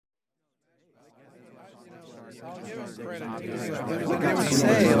This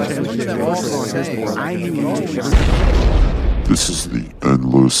is the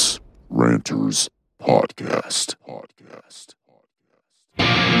Endless Ranters Podcast.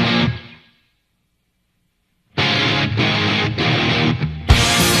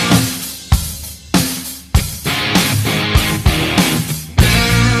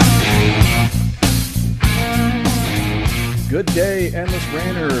 Good day, Endless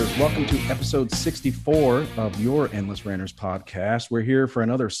Ranters. Welcome to episode 64 of your Endless Ranters podcast. We're here for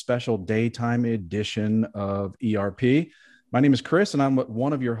another special daytime edition of ERP. My name is Chris, and I'm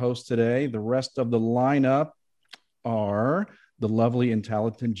one of your hosts today. The rest of the lineup are the lovely and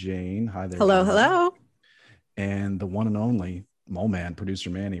talented Jane. Hi there. Hello, Jane. hello. And the one and only Mole Man, producer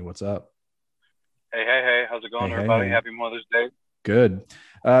Manny. What's up? Hey. How's it going, everybody? Hey. Happy Mother's Day. Good.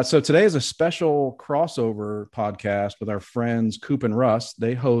 So today is a special crossover podcast with our friends Coop and Russ.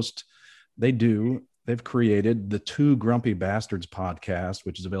 They've created the Two Grumpy Bastards podcast,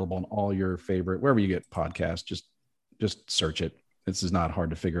 which is available on all your favorite, wherever you get podcasts, just search it. This is not hard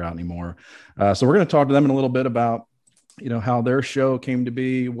to figure out anymore. So we're going to talk to them in a little bit about, how their show came to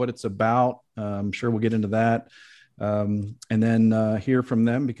be, what it's about. I'm sure we'll get into that. And then hear from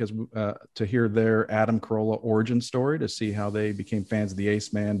them because to hear their Adam Carolla origin story, to see how they became fans of the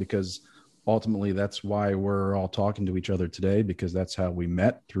Ace Man, because ultimately that's why we're all talking to each other today, because that's how we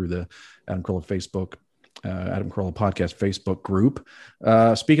met, through the Adam Carolla podcast Facebook group.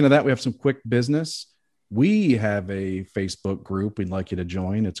 Speaking of that, we have some quick business. We have a Facebook group we'd like you to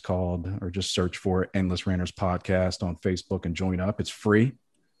join. It's called, or just search for Endless Ranters Podcast on Facebook and join up. It's free.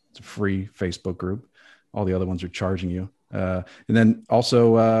 It's a free Facebook group. All the other ones are charging you. And then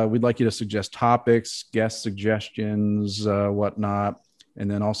also, we'd like you to suggest topics, guest suggestions, whatnot. And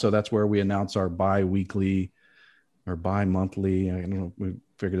then also that's where we announce our bi-weekly or bi-monthly. I don't know, we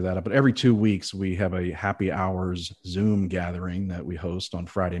figured that out. But every 2 weeks, we have a happy hours Zoom gathering that we host on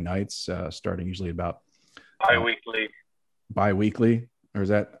Friday nights, starting usually about bi-weekly. Or is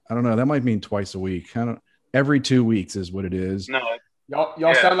that, I don't know, that might mean twice a week. Every 2 weeks is what it is. No,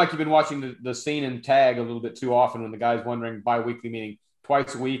 Y'all sound like you've been watching the scene and tag a little bit too often, when the guy's wondering bi-weekly meaning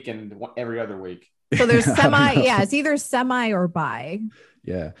twice a week and every other week. So there's it's either semi or bi.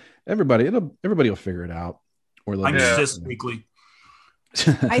 Yeah. Everybody will figure it out. Or I'm just weekly.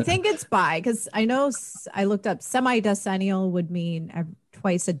 I think it's bi, because I know I looked up semi-decennial would mean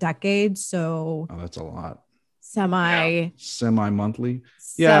twice a decade. So that's a lot. Semi-monthly.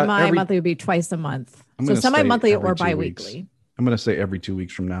 Yeah. Semi-monthly would be twice a month. So semi-monthly or bi-weekly. I'm going to say every 2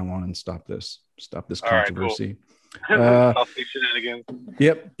 weeks from now on and stop this controversy. All right, cool. Shenanigans.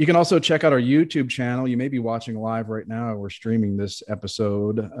 Yep. You can also check out our YouTube channel. You may be watching live right now. We're streaming this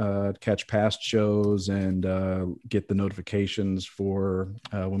episode, catch past shows and get the notifications for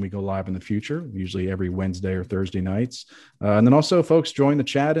when we go live in the future, usually every Wednesday or Thursday nights. And then also folks join the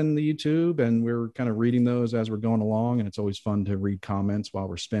chat in the YouTube, and we're kind of reading those as we're going along. And it's always fun to read comments while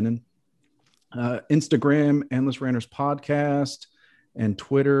we're spinning. Instagram, Endless Ranters Podcast, and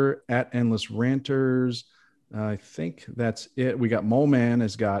Twitter at Endless Ranters. I think that's it. We got Mole Man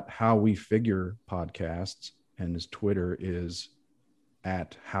has got How We Figure Podcasts, and his Twitter is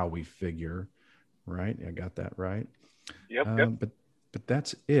at How We Figure. Right? I got that right. Yep. But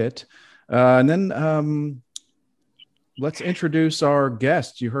that's it. And then let's introduce our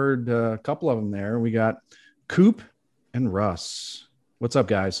guests. You heard a couple of them there. We got Coop and Russ. What's up,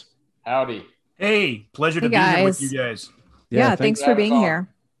 guys? Howdy. Hey, pleasure to be here with you guys. Yeah, thanks for being here.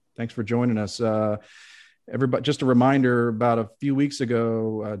 Thanks for joining us. Everybody, just a reminder, about a few weeks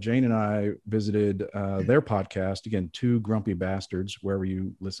ago, Jane and I visited their podcast. Again, Two Grumpy Bastards. Wherever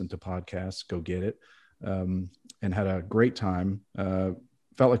you listen to podcasts, go get it. And had a great time.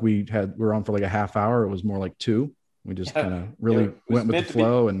 Felt like we were on for like a half hour. It was more like two. We just kind of really went with the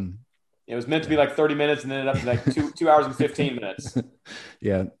flow. And it was meant to be like 30 minutes and ended up like 2 hours and 15 minutes.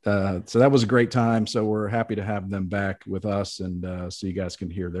 Yeah. So that was a great time. So we're happy to have them back with us, and so you guys can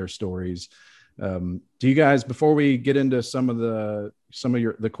hear their stories. Do you guys, before we get into some of the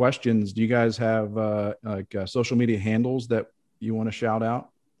questions, do you guys have social media handles that you want to shout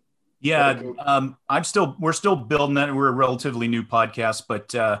out? Yeah. We're still building that. We're a relatively new podcast,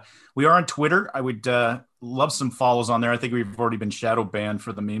 but we are on Twitter. I would love some follows on there. I think we've already been shadow banned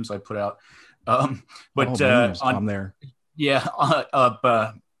for the memes I put out. I'm there. Yeah.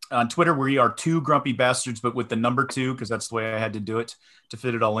 On Twitter, we are Two Grumpy Bastards, but with the number 2, because that's the way I had to do it to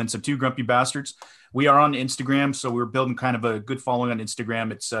fit it all in. So Two Grumpy Bastards. We are on Instagram, so we're building kind of a good following on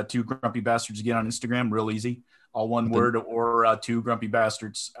Instagram. It's Two Grumpy Bastards again on Instagram, real easy. all one word, or Two Grumpy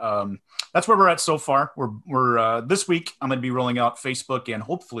Bastards. That's where we're at so far. We're this week I'm going to be rolling out Facebook, and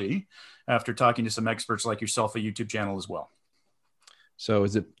hopefully, after talking to some experts like yourself, a YouTube channel as well. So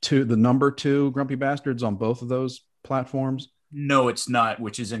is it the number 2 Grumpy Bastards on both of those platforms? No, it's not,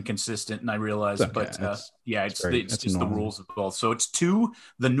 which is inconsistent, and I realize, Okay, but it's just normal. the rules of both. So it's 2,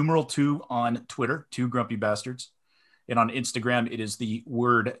 the numeral 2 on Twitter, 2 Grumpy Bastards, and on Instagram it is the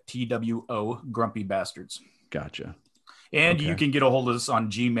word TWO Grumpy Bastards. Gotcha. And Okay. you can get a hold of us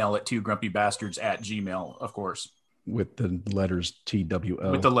on Gmail at 2grumpybastards@gmail, of course, With the letters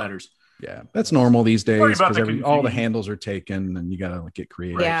TWO. with the letters. Yeah, that's normal these days Sorry about because the all the confusion. handles are taken and you got to get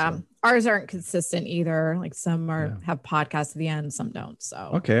creative. Yeah. so. Ours aren't consistent either. Like some Yeah. have podcasts at the end, some don't.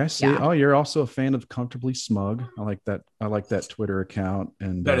 So Okay, I see. Yeah. Oh, you're also a fan of Comfortably Smug. I like that. I like that Twitter account.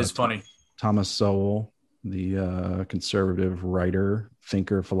 And That is funny. Thomas Sowell, the conservative writer,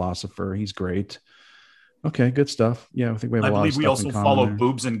 thinker, philosopher. He's great. Okay, good stuff. Yeah, I think we have I a lot of believe stuff we also in common follow there.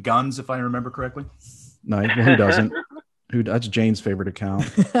 Boobs and Guns, if I remember correctly. No, well, who doesn't? That's Jane's favorite account.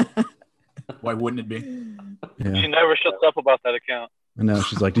 Why wouldn't it be? Yeah. She never shuts up about that account. I know.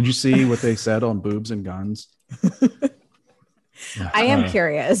 She's like, did you see what they said on Boobs and Guns? I am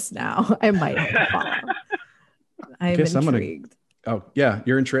curious now. I might have to follow. I'm guess I'm gonna- intrigued. Oh, yeah.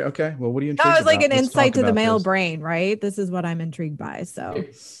 You're intrigued. Okay. Well, what are you intrigued That was like about? an Let's insight talk to the about male this. brain, right? This is what I'm intrigued by. So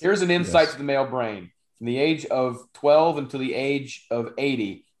Here's an insight Yes. to the male brain. From the age of 12 until the age of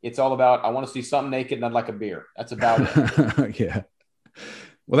 80, it's all about, I want to see something naked and I'd like a beer. That's about it. Yeah.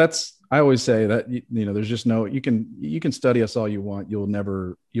 Well, I always say that, there's just you can study us all you want. You will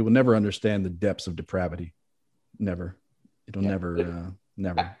never understand the depths of depravity. Never. It'll never.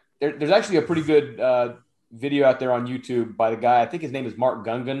 There's actually a pretty good video out there on YouTube by the guy, I think his name is Mark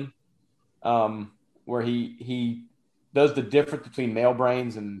Gungan, where he does the difference between male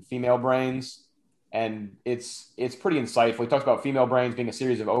brains and female brains. And it's pretty insightful. He talks about female brains being a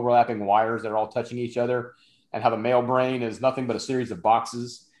series of overlapping wires that are all touching each other, and how the male brain is nothing but a series of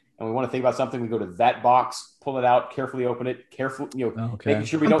boxes. And we want to think about something, we go to that box, pull it out, carefully open it, making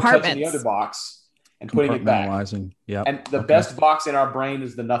sure we don't touch any other box and putting it back. Compartmentalizing. Yeah. And the best box in our brain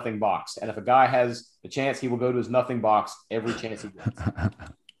is the nothing box. And if a guy has the chance, he will go to his nothing box every chance he gets.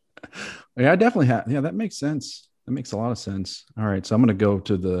 Yeah, I definitely have. Yeah, that makes sense. That makes a lot of sense. All right. So I'm going to go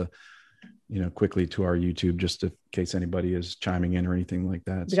to quickly to our YouTube, just in case anybody is chiming in or anything like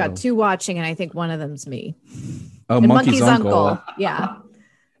that. we got 2 watching, and I think one of them's me. Oh, And Monkey's Uncle. Yeah.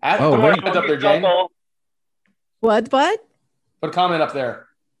 Oh, Put a wait. comment up there, Jane. What? Put a comment up there.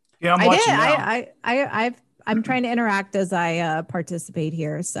 Yeah, I'm I watching did. now. I'm trying to interact as I participate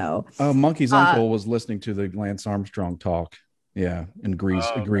here. So Oh, Monkey's Uncle was listening to the Lance Armstrong talk. Yeah. And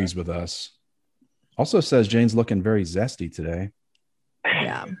agrees with us. Also says Jane's looking very zesty today.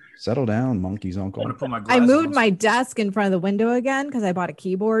 yeah, Settle down, Monkey's Uncle. I'm gonna put my I glasses moved on. my desk in front of the window again because I bought a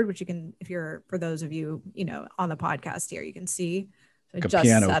keyboard, which you can, for those of you, on the podcast here, you can see. So Like a just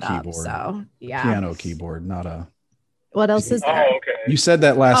piano set up. keyboard. So yeah. Piano keyboard, not a. What else is there? Oh, okay. You said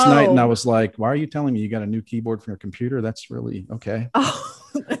that last night, and I Oh. was like, "Why are you telling me you got a new keyboard for your computer? That's really okay." Oh,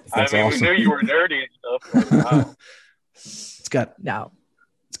 That's I mean, awesome. we knew you were nerdy and stuff. Like, wow. It's got no.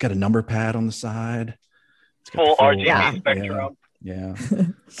 a number pad on the side. It's got Full the RGB Yeah. spectrum. Yeah.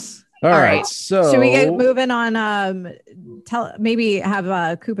 All All right. right. So Should we get moving on? Maybe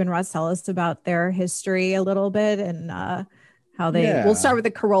have Coop and Russ tell us about their history a little bit and how they. Yeah. We'll start with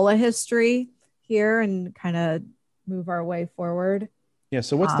the Corolla history here and kind of move our way forward. Yeah.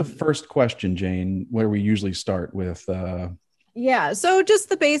 So what's the first question, Jane? Where we usually start with? Yeah. So just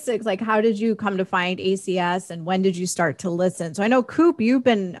the basics, like how did you come to find ACS and when did you start to listen? So I know Coop, you've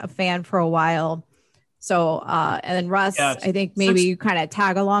been a fan for a while. So and then Russ, Yeah, I think maybe you kind of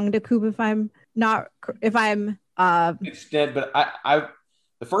tag along to Coop if I'm Extent, but I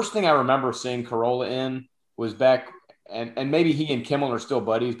the first thing I remember seeing Corolla in was back, and maybe he and Kimmel are still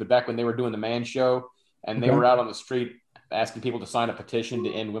buddies, but back when they were doing the Man Show and they Okay. were out on the street asking people to sign a petition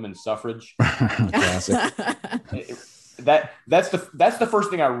to end women's suffrage. Classic. That's the first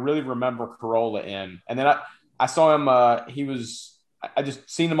thing I really remember Corolla in. And then I saw him. I just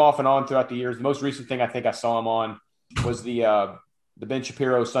seen him off and on throughout the years. The most recent thing I think I saw him on was the Ben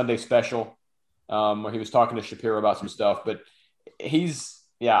Shapiro Sunday special, where he was talking to Shapiro about some stuff. But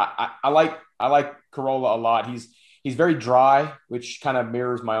I like Corolla a lot. He's very dry, which kind of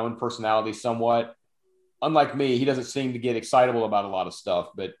mirrors my own personality somewhat. Unlike me, he doesn't seem to get excitable about a lot of stuff.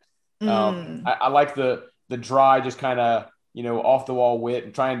 But I like the dry, just kind of off the wall wit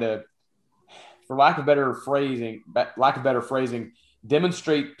and trying to, for lack of better phrasing,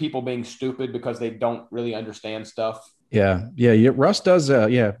 demonstrate people being stupid because they don't really understand stuff. Yeah. Russ does.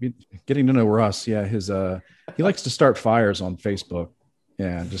 Getting to know Russ. Yeah. He likes to start fires on Facebook.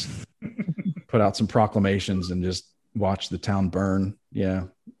 Yeah. Just put out some proclamations and just watch the town burn. Yeah.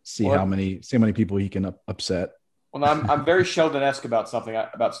 See how many people he can upset. Well, I'm very Sheldon-esque about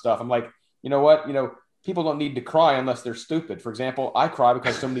stuff. I'm like, you know what? People don't need to cry unless they're stupid. For example, I cry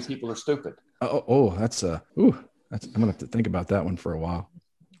because so many people are stupid. I'm gonna have to think about that one for a while.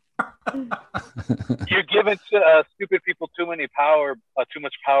 You're giving stupid people too much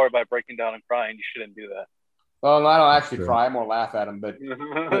power by breaking down and crying. You shouldn't do that. Well, I don't actually cry. I more laugh at them. But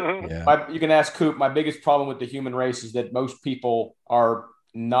you can ask Coop. My biggest problem with the human race is that most people are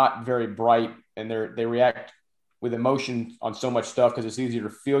not very bright, and they react with emotion on so much stuff because it's easier to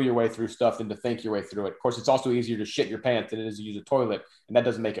feel your way through stuff than to think your way through it. Of course, it's also easier to shit your pants than it is to use a toilet, and that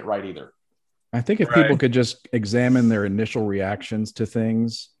doesn't make it right either. I think if people could just examine their initial reactions to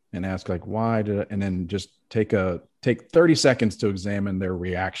things and ask like, why did I, and then just take 30 seconds to examine their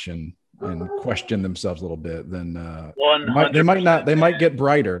reaction and question themselves a little bit, then they might get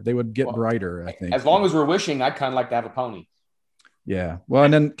brighter. They would get brighter, I think. As long as we're wishing, I'd kind of like to have a pony. Yeah. Well,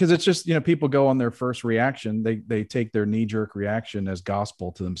 and then because it's just, people go on their first reaction, they take their knee-jerk reaction as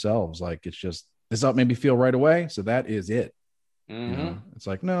gospel to themselves. Like, it's just, this made me feel right away. So that is it. Mm-hmm. It's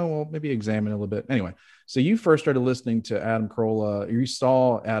like, no, well, maybe examine a little bit. Anyway, so you first started listening to Adam Carolla. You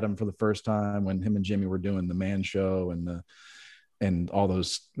saw Adam for the first time when him and Jimmy were doing the Man Show and all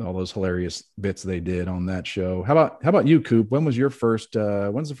those hilarious bits they did on that show. How about you, Coop? When's the first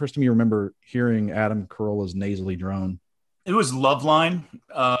time you remember hearing Adam Carolla's nasally drone? It was Loveline.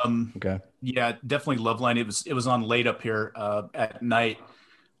 Okay. Yeah, definitely Loveline. It was on late up here at night.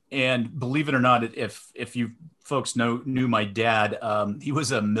 And believe it or not, if you folks knew my dad, he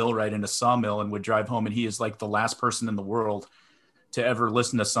was a millwright in a sawmill and would drive home, and he is like the last person in the world to ever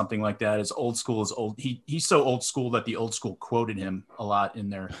listen to something like that. As old school as old. He's so old school that the old school quoted him a lot in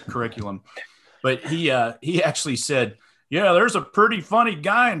their curriculum. But he actually said, "Yeah, there's a pretty funny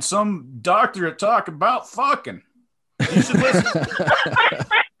guy and some doctor that talk about fucking. You should listen."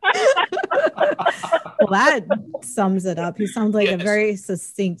 Well, that sums it up. He sounds like a very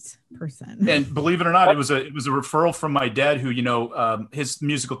succinct person. And believe it or not, it was a referral from my dad, who his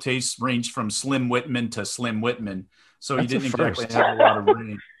musical tastes ranged from Slim Whitman to Slim Whitman, so he didn't exactly have a lot of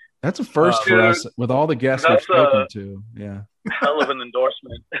range. That's a first for us with all the guests we've spoken to. Yeah, hell of an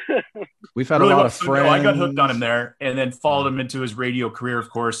endorsement. We've had really a lot of friends. I got hooked on him there, and then followed him into his radio career, of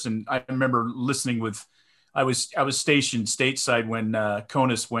course. And I remember listening with. I was stationed stateside when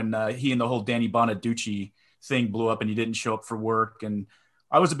CONUS, when he and the whole Danny Bonaducci thing blew up and he didn't show up for work. And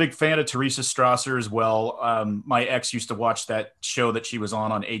I was a big fan of Teresa Strasser as well. My ex used to watch that show that she was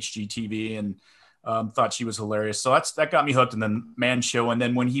on HGTV and thought she was hilarious. So that got me hooked. And then Man Show. And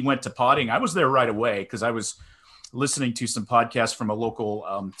then when he went to Potting, I was there right away because I was listening to some podcasts from a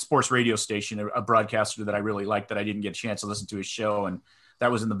local sports radio station, a broadcaster that I really liked that I didn't get a chance to listen to his show. And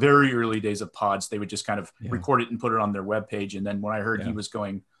that was in the very early days of pods. They would just kind of record it and put it on their webpage. And then when I heard he was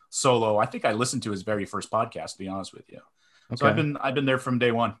going solo, I think I listened to his very first podcast, to be honest with you. Okay. So I've been there from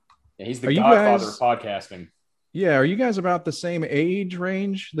day one. Yeah, he's the godfather of podcasting. Yeah. Are you guys about the same age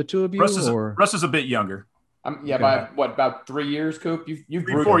range, the two of you? Russ is a bit younger. By about 3 years, Coop?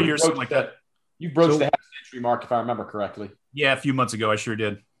 You've 4 years, something like that. You broached the half-century mark, if I remember correctly. Yeah, a few months ago, I sure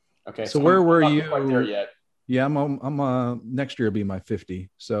did. Okay. So where were you? Not quite there yet. Yeah, I'm next year will be my 50.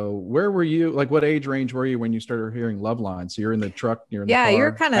 So where were you? Like, what age range were you when you started hearing Loveline? So you're in the truck, you're in the car.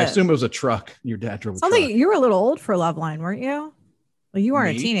 You're kind of. I assume it was a truck. Your dad drove a truck. Sounds like you were a little old for Loveline, weren't you? Well, you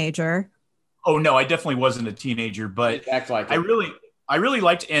weren't a teenager. Oh no, I definitely wasn't a teenager, but act like I really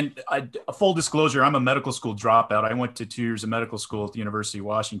liked. And a full disclosure, I'm a medical school dropout. I went to 2 years of medical school at the University of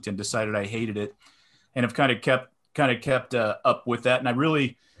Washington. Decided I hated it, and have kind of kept up with that.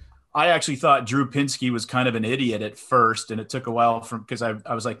 And I actually thought Drew Pinsky was kind of an idiot at first, and it took a while because I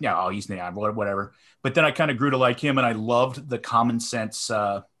was like, no, he's not, whatever. But then I kind of grew to like him, and I loved the common sense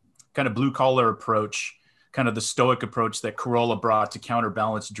kind of blue collar approach, kind of the stoic approach that Carolla brought to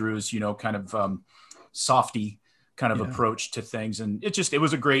counterbalance Drew's, kind of softy kind of approach to things. And it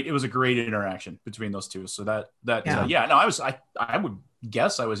was a great interaction between those two. So I would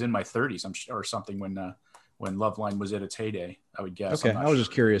guess I was in my 30s or something when Loveline was at its heyday, I would guess. Okay, I was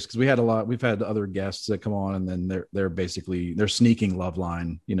just curious because we've had other guests that come on, and then they're sneaking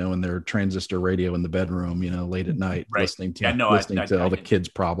Loveline, in their transistor radio in the bedroom, late at night, listening to all the kids'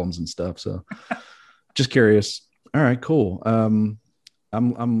 problems and stuff. So, just curious. All right, cool. I'm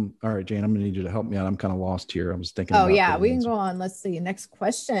all right, Jane. I'm gonna need you to help me out. I'm kind of lost here. I was thinking. Oh yeah, we can go on. Let's see. Next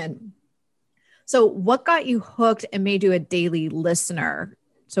question. So, what got you hooked and made you a daily listener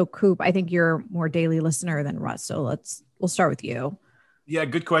So Coop, I think you're more daily listener than Russ. So we'll start with you. Yeah,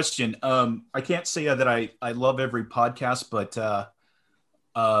 good question. I can't say that I love every podcast, but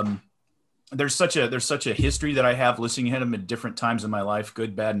there's such a history that I have listening to him at different times in my life,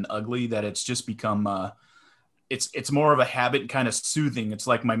 good, bad, and ugly, that it's just become it's more of a habit and kind of soothing. It's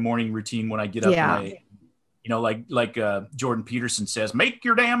like my morning routine when I get up and like Jordan Peterson says, make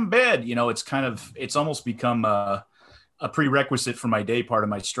your damn bed. It's almost become a prerequisite for my day, part of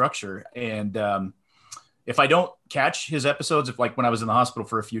my structure. And if I don't catch his episodes, if like when I was in the hospital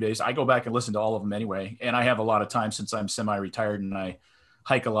for a few days, I go back and listen to all of them anyway. And I have a lot of time since I'm semi-retired and I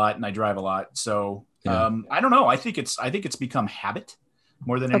hike a lot and I drive a lot. So I don't know. I think it's become habit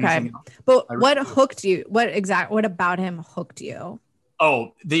more than anything else. But what hooked you? What about him hooked you?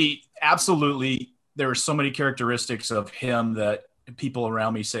 Oh, there are so many characteristics of him that people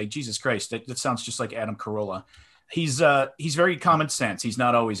around me say, Jesus Christ, that sounds just like Adam Carolla. He's very common sense. He's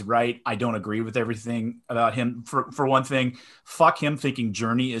not always right. I don't agree with everything about him. For one thing, fuck him thinking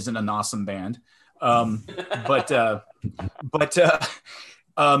Journey isn't an awesome band. But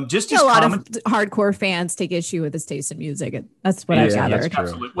just a lot of hardcore fans take issue with his taste in music. That's what I've gathered.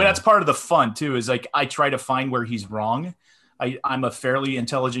 Absolutely. Well, that's part of the fun too, is like, I try to find where he's wrong. I'm a fairly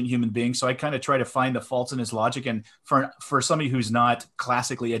intelligent human being, so I kind of try to find the faults in his logic. And for somebody who's not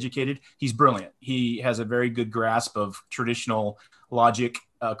classically educated, he's brilliant. He has a very good grasp of traditional logic,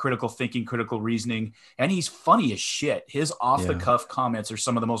 critical thinking, critical reasoning, and he's funny as shit. His off-the-cuff comments are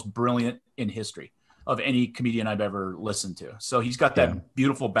some of the most brilliant in history of any comedian I've ever listened to. So he's got that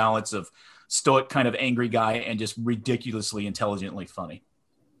beautiful balance of stoic kind of angry guy and just ridiculously intelligently funny.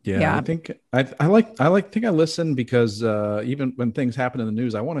 Yeah, I think I listen because even when things happen in the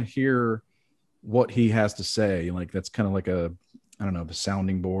news, I want to hear what he has to say. Like that's kind of like a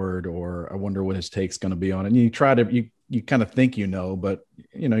sounding board, or I wonder what his take's going to be on it. And you try to you kind of think but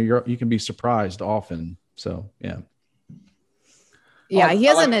you can be surprised often. So yeah. Yeah, he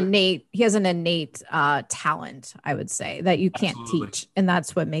has an innate talent, I would say, that you can't teach, and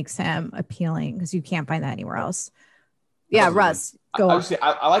that's what makes him appealing, because you can't find that anywhere else. Yeah, absolutely. Russ, go on.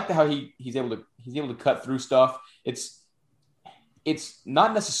 I like how he's able to cut through stuff. It's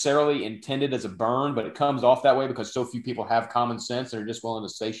not necessarily intended as a burn, but it comes off that way because so few people have common sense and are just willing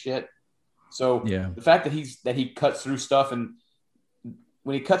to say shit. So the fact that he cuts through stuff, and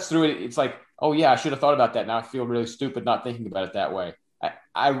when he cuts through it, it's like, oh yeah, I should have thought about that. Now I feel really stupid not thinking about it that way.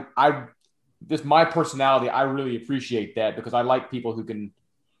 I just my personality, I really appreciate that, because I like people who can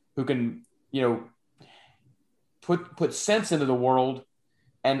put sense into the world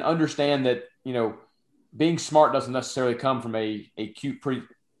and understand that, being smart doesn't necessarily come from a cute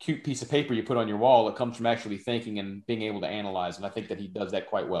piece of paper you put on your wall. It comes from actually thinking and being able to analyze. And I think that he does that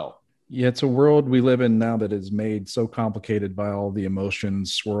quite well. Yeah, it's a world we live in now that is made so complicated by all the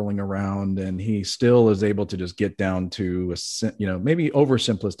emotions swirling around, and he still is able to just get down to maybe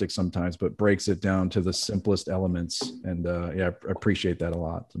oversimplistic sometimes, but breaks it down to the simplest elements. And I appreciate that a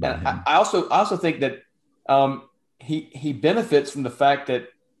lot about him. I also think that he benefits from the fact that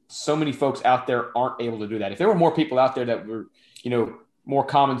so many folks out there aren't able to do that. If there were more people out there that were, more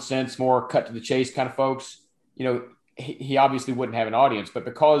common sense, more cut to the chase kind of folks, he obviously wouldn't have an audience. But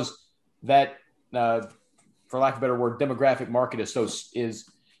because that, for lack of a better word, demographic market is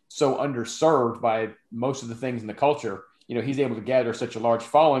so underserved by most of the things in the culture, he's able to gather such a large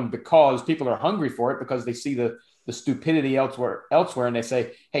following because people are hungry for it, because they see the stupidity elsewhere, and they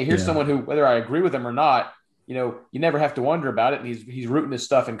say, hey, here's someone who, whether I agree with him or not, you never have to wonder about it. And he's rooting his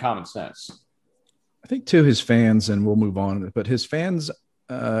stuff in common sense. I think to his fans, and we'll move on, but his fans,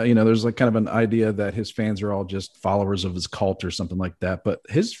 there's like kind of an idea that his fans are all just followers of his cult or something like that. But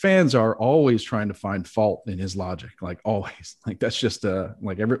his fans are always trying to find fault in his logic, like always. Like that's just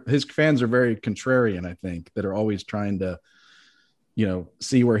his fans are very contrarian, I think, that are always trying to,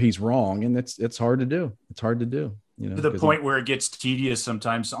 see where he's wrong. And it's hard to do. It's hard to do, to the point where it gets tedious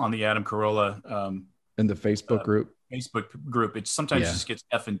sometimes on the Adam Carolla in the Facebook group. It sometimes just gets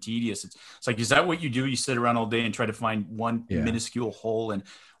effing tedious. It's like, is that what you do? You sit around all day and try to find one minuscule hole. And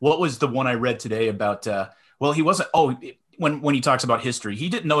what was the one I read today about, he wasn't, when he talks about history, he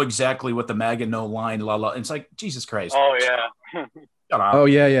didn't know exactly what the MAGA no line, la, la. And it's like, Jesus Christ. Oh yeah. Oh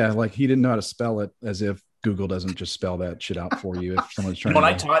yeah. Like he didn't know how to spell it, as if Google doesn't just spell that shit out for you. If someone's trying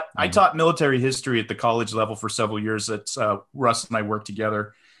I taught military history at the college level for several years. That's Russ and I worked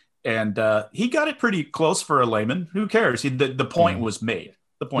together. And he got it pretty close for a layman. Who cares? The point was made.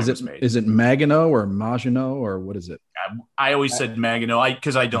 The point was made. Is it Maginot or Maginot or what is it? I always said Maginot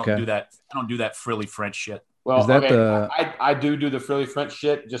because I don't do that. I don't do that frilly French shit. Well, I do the frilly French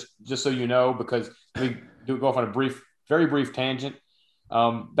shit, just so you know, because we do go off on a very brief tangent.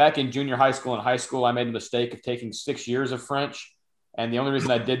 Back in junior high school and high school, I made the mistake of taking 6 years of French. And the only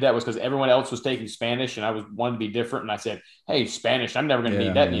reason I did that was because everyone else was taking Spanish and I wanted to be different. And I said, hey, Spanish, I'm never going to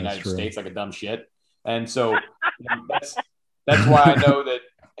need that in the United States, like a dumb shit. And so that's why I know that,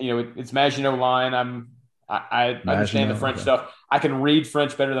 it's Maginot Line. I understand the French stuff. I can read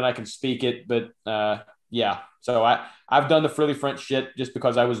French better than I can speak it. But so I've done the frilly French shit just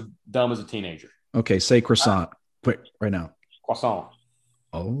because I was dumb as a teenager. Okay, say croissant quick right now. Croissant.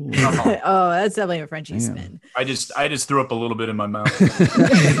 Oh, that's definitely a Frenchie spin. I just threw up a little bit in my mouth.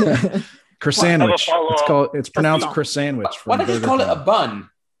 Croissant. It's pronounced croissant. Why don't you call it a bun?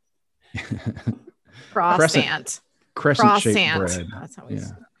 Croissant. Crescent-shaped bread. That's how we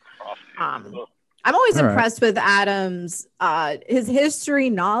say. I'm always impressed with Adam's his history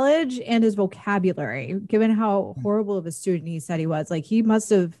knowledge and his vocabulary, given how horrible of a student he said he was. Like he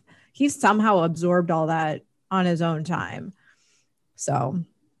somehow absorbed all that on his own time. So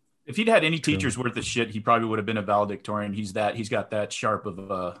if he'd had any teachers worth of shit, he probably would have been a valedictorian. He's got that sharp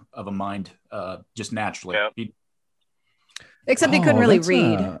of a mind, just naturally. Yeah. Except he couldn't really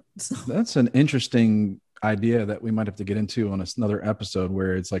read. That's an interesting idea that we might have to get into on another episode,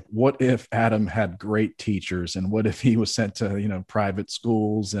 where it's like, what if Adam had great teachers, and what if he was sent to private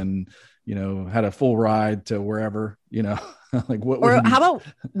schools and had a full ride to wherever, like what? Or how about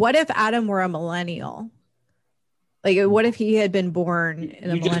what if Adam were a millennial? Like, what if he had been born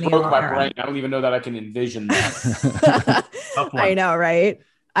in a millennial era? You just broke my brain. I don't even know that I can envision that. I know, right?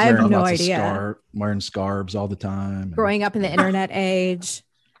 I have no idea. Wearing scarves all the time. Growing up in the internet age.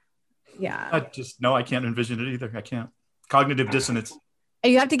 Yeah. I can't envision it either. I can't. Cognitive dissonance.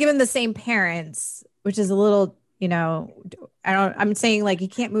 And you have to give him the same parents, which is a little, I'm saying like you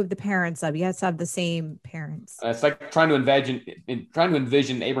can't move the parents up. You have to have the same parents. It's like trying to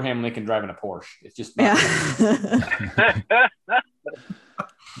envision Abraham Lincoln driving a Porsche. It's just not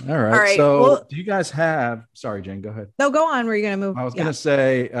All right. So do you guys have, sorry, Jane, go ahead. No, go on. Were you going to move? I was going to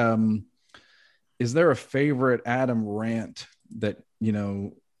say, is there a favorite Adam rant that,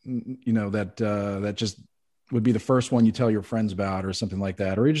 that just would be the first one you tell your friends about, or something like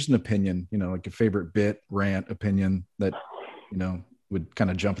that, or just an opinion, like a favorite bit, rant, opinion that, would kind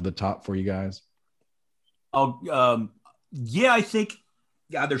of jump to the top for you guys? I think,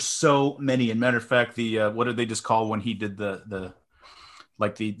 there's so many. And matter of fact, what did they just call when he did the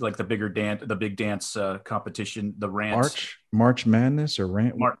bigger dance, the big dance competition, the rant, March Madness or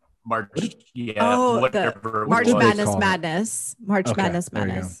rant? March. Whatever. March Madness.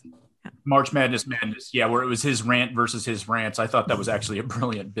 March Madness. Yeah, where it was his rant versus his rants. I thought that was actually a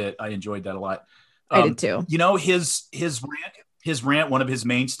brilliant bit. I enjoyed that a lot. I did too. His rant, one of his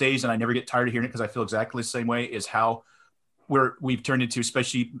mainstays, and I never get tired of hearing it because I feel exactly the same way, is how we've turned into,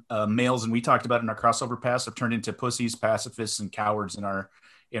 especially males, and we talked about it in our crossover past, have turned into pussies, pacifists, and cowards in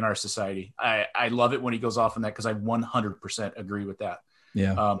our society. I love it when he goes off on that, because I 100% agree with that.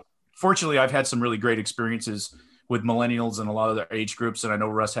 Yeah. Fortunately, I've had some really great experiences with millennials and a lot of their age groups, and I know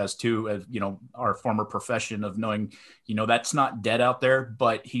Russ has too, as our former profession of knowing, that's not dead out there,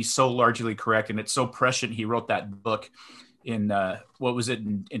 but he's so largely correct, and it's so prescient. He wrote that book in what was it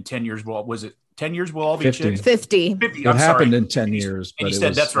in 10 years? Well, was it 10 years? Will all be 50. chicks? 50. It happened in 10 years. And he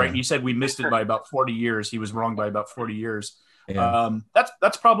said, that's right. And he said we missed it by about 40 years. He was wrong by about 40 years. Yeah.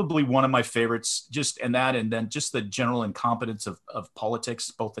 That's probably one of my favorites, and then just the general incompetence of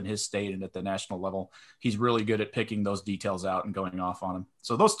politics, both in his state and at the national level. He's really good at picking those details out and going off on them.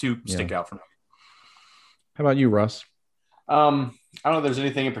 So those two stick out for me. How about you, Russ? I don't know if there's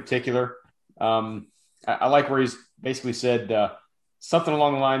anything in particular. I like where he's basically said something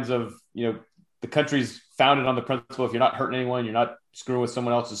along the lines of, the country's founded on the principle, if you're not hurting anyone, you're not screwing with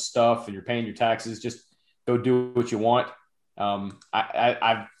someone else's stuff, and you're paying your taxes, just go do what you want.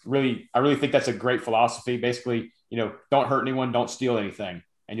 I really think that's a great philosophy. Basically, don't hurt anyone, don't steal anything,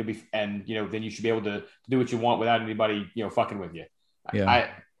 and then you should be able to do what you want without anybody, fucking with you. Yeah.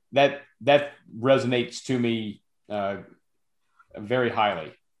 That resonates to me very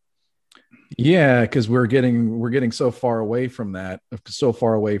highly. Yeah, because we're getting so far away from that, so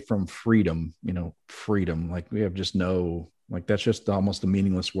far away from freedom. Freedom. Like we have just that's just almost a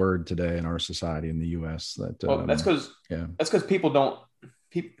meaningless word today in our society in the U.S. That's because people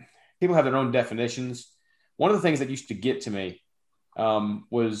have their own definitions. One of the things that used to get to me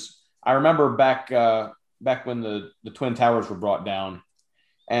was, I remember back when the Twin Towers were brought down,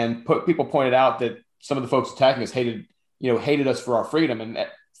 and people pointed out that some of the folks attacking us hated us for our freedom, and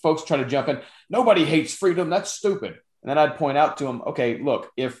folks trying to jump in. Nobody hates freedom. That's stupid. And then I'd point out to them, okay,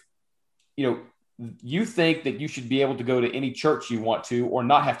 look, if you think that you should be able to go to any church you want to, or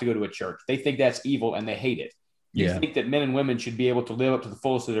not have to go to a church, they think that's evil and they hate it. You Yeah. think that men and women should be able to live up to the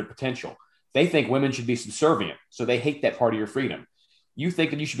fullest of their potential. They think women should be subservient, so they hate that part of your freedom. You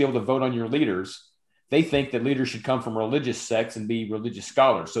think that you should be able to vote on your leaders. They think that leaders should come from religious sects and be religious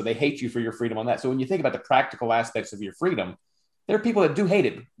scholars, so they hate you for your freedom on that. So when you think about the practical aspects of your freedom, there are people that do hate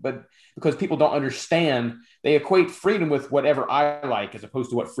it, but because people don't understand, they equate freedom with whatever I like as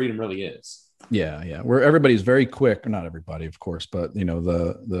opposed to what freedom really is. Yeah. Where everybody's very quick, or not everybody, of course, but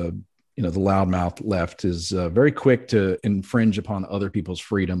the loudmouth left is very quick to infringe upon other people's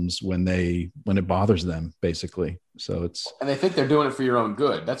freedoms when it bothers them, basically. So and they think they're doing it for your own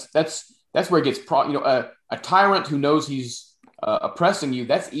good. That's where it gets a tyrant who knows he's oppressing you.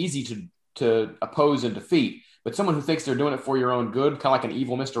 That's easy to oppose and defeat. But someone who thinks they're doing it for your own good, kind of like an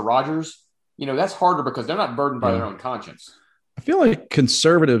evil Mr. Rogers, that's harder because they're not burdened by their own conscience. I feel like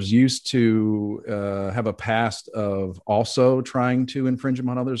conservatives used to have a past of also trying to infringe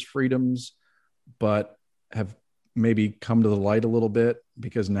upon others' freedoms, but have maybe come to the light a little bit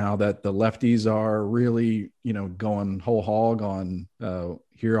because now that the lefties are really, going whole hog on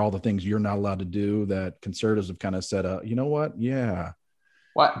here are all the things you're not allowed to do, that conservatives have kind of said, you know what? Yeah.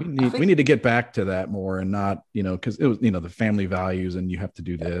 Well, we need to get back to that more and not, because it was, the family values and you have to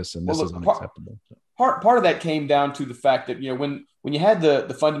do this and this is unacceptable. Part of that came down to the fact that, when you had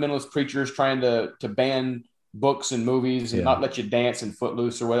the fundamentalist preachers trying to ban books and movies and not let you dance in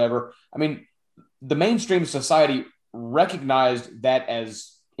Footloose or whatever, I mean, the mainstream society recognized that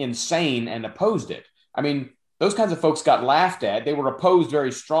as insane and opposed it. I mean, those kinds of folks got laughed at. They were opposed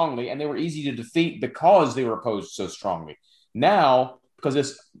very strongly and they were easy to defeat because they were opposed so strongly. Now, because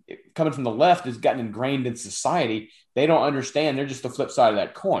this coming from the left has gotten ingrained in society, they don't understand. They're just the flip side of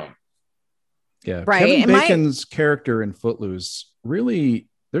that coin. Yeah. Right. Kevin Bacon's character in Footloose, really,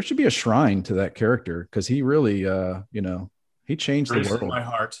 there should be a shrine to that character because he really, he changed the world. In my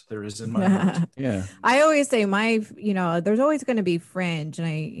heart. There is in my heart. Yeah. I always say there's always going to be fringe. And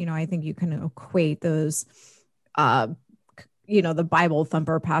I think you can equate those, the Bible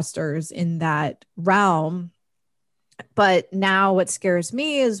thumper pastors in that realm. But now what scares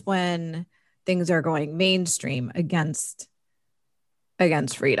me is when things are going mainstream against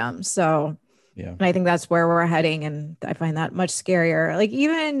freedom. So yeah, and I think that's where we're heading. And I find that much scarier. Like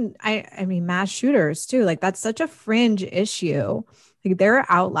even, I mean, mass shooters too, like that's such a fringe issue. Like they're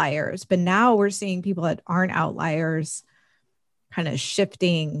outliers, but now we're seeing people that aren't outliers kind of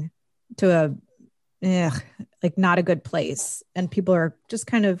shifting to like not a good place. And people are just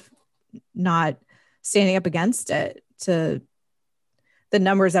kind of not standing up against it to the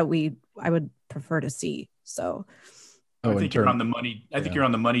numbers that I would prefer to see. So I think you're on the money. I think you're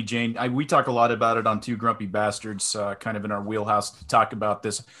on the money, Jane. We talk a lot about it on Two Grumpy Bastards, kind of in our wheelhouse to talk about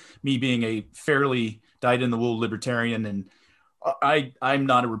this. Me being a fairly dyed-in-the-wool libertarian, and I'm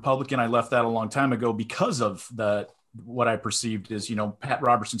not a Republican. I left that a long time ago because of what I perceived as, Pat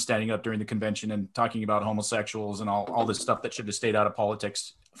Robertson standing up during the convention and talking about homosexuals and all this stuff that should have stayed out of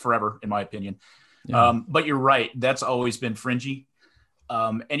politics forever, in my opinion. Yeah. But you're right. That's always been fringy.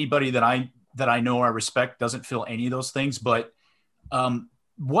 Anybody that I know or I respect doesn't feel any of those things. But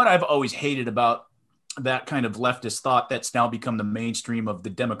what I've always hated about that kind of leftist thought that's now become the mainstream of the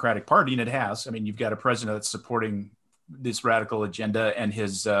Democratic Party, and it has. I mean, you've got a president that's supporting this radical agenda and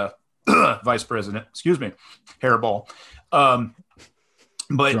his vice president, hairball.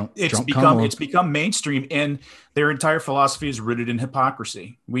 But it's become mainstream, and their entire philosophy is rooted in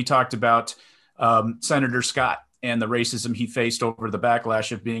hypocrisy. We talked about Senator Scott and the racism he faced over the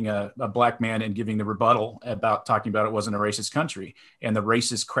backlash of being a black man and giving the rebuttal about talking about it wasn't a racist country, and the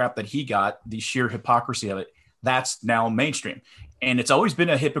racist crap that he got, the sheer hypocrisy of it, that's now mainstream. And it's always been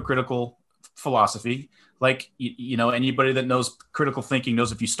a hypocritical philosophy. Like, anybody that knows critical thinking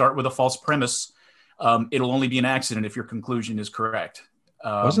knows if you start with a false premise, it'll only be an accident if your conclusion is correct.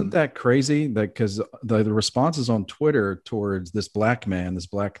 Wasn't that crazy? That because the responses on Twitter towards this black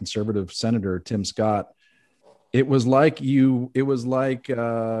conservative senator, Tim Scott, it was like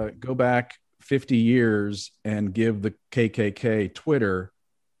go back 50 years and give the KKK Twitter.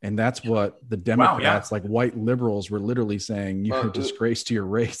 And that's what the Democrats, like white liberals, were literally saying, you're a disgrace to your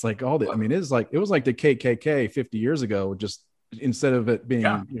race. Like all that. I mean, it was like the KKK 50 years ago, just instead of it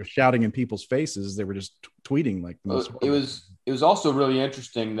being shouting in people's faces, they were just tweeting like the most. It was also really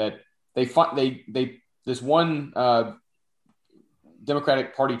interesting that this one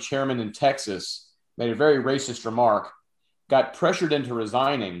Democratic Party chairman in Texas made a very racist remark, got pressured into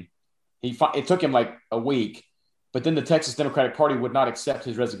resigning. It took him like a week, but then the Texas Democratic Party would not accept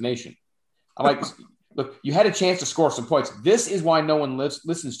his resignation. I'm like, look, you had a chance to score some points. This is why no one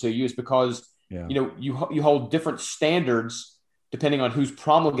listens to you, is because you hold different standards depending on who's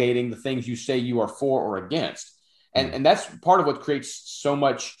promulgating the things you say you are for or against. And that's part of what creates so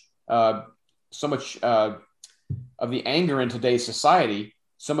much of the anger in today's society.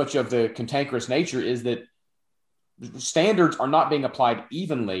 So much of the cantankerous nature is that standards are not being applied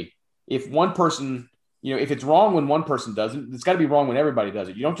evenly. If one person, if it's wrong when one person does it, it's got to be wrong when everybody does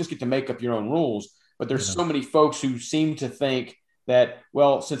it. You don't just get to make up your own rules. But there's so many folks who seem to think that,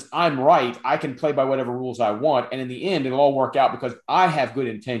 well, since I'm right, I can play by whatever rules I want. And in the end, it'll all work out because I have good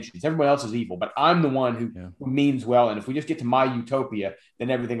intentions. Everyone else is evil, but I'm the one who means well. And if we just get to my utopia,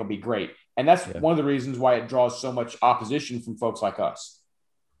 then everything will be great. And that's one of the reasons why it draws so much opposition from folks like us.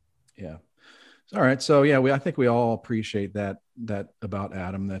 Yeah. All right. So, I think we all appreciate that about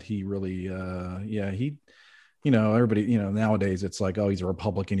Adam, that he really, everybody, nowadays it's like, oh, he's a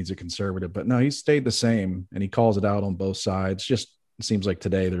Republican, he's a conservative, but no, he's stayed the same and he calls it out on both sides. Just it seems like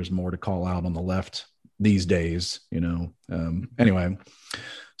today there's more to call out on the left these days, anyway.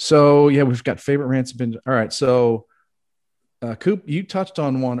 So we've got favorite rants. All right. So Coop, you touched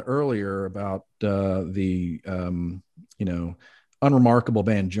on one earlier about the unremarkable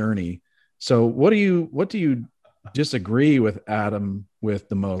band Journey. So what do you disagree with Adam with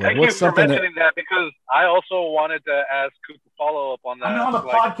the most? Thank you for mentioning that, because I also wanted to ask Coop a follow up on that. I'm on the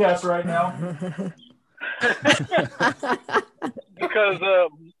podcast right now. Because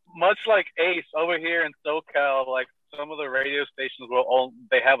much like Ace over here in SoCal, like some of the radio stations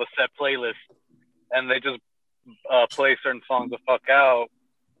they have a set playlist and they just play certain songs the fuck out.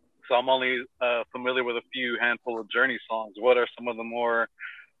 So I'm only familiar with a few handful of Journey songs. What are some of the more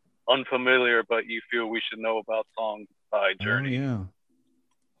unfamiliar but you feel we should know about songs by Journey? Oh, yeah.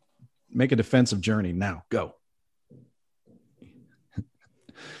 Make a defense of Journey now. Go.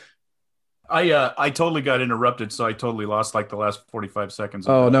 I totally got interrupted, so I totally lost like the last 45 seconds.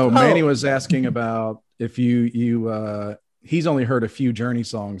 Oh no, Manny was asking about if you he's only heard a few Journey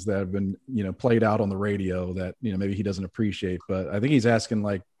songs that have been played out on the radio that maybe he doesn't appreciate, but I think he's asking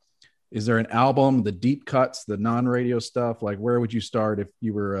like, is there an album, the deep cuts, the non-radio stuff? Like, where would you start if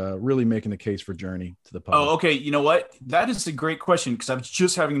you were really making the case for Journey to the public? Oh, okay. You know what? That is a great question, because I was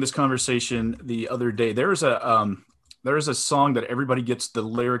just having this conversation the other day. There is a song that everybody gets the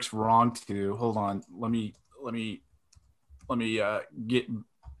lyrics wrong to. Hold on. Let me get.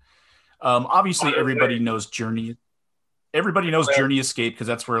 Obviously, everybody knows Journey. Everybody knows Journey Escape, because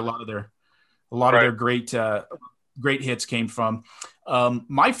that's where a lot of their great hits came from.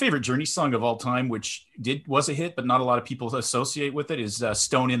 My favorite Journey song of all time, which was a hit, but not a lot of people associate with it, is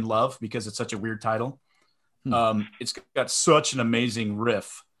Stone in Love, because it's such a weird title. It's got such an amazing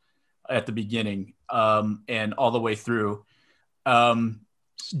riff at the beginning and all the way through.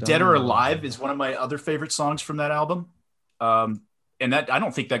 Dead or Alive is one of my other favorite songs from that album. And that I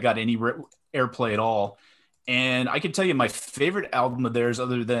don't think that got any airplay at all. And I can tell you my favorite album of theirs,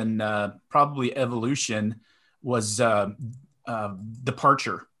 other than probably Evolution, was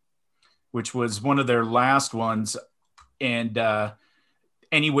Departure, which was one of their last ones. And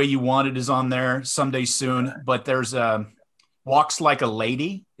Any Way You Want It is on there, Someday Soon. But there's Walks Like a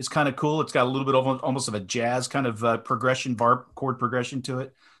Lady is kind of cool. It's got a little bit of almost of a jazz kind of progression, bar chord progression to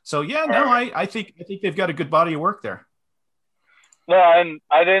it. So I think they've got a good body of work there. No, and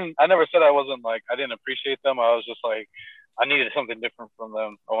I never said I didn't appreciate them. I was just like, I needed something different from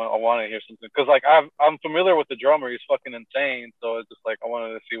them. I want to hear something, because like I'm familiar with the drummer. He's fucking insane. So it's just like I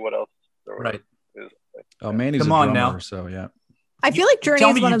wanted to see what else there is. Oh man, he's a drummer now. So yeah. I feel like Journey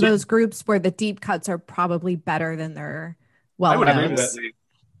is one of those groups where the deep cuts are probably better than their well-knowns.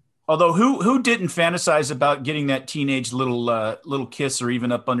 Although who didn't fantasize about getting that teenage little kiss, or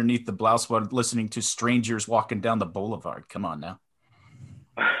even up underneath the blouse while listening to strangers walking down the boulevard? Come on now.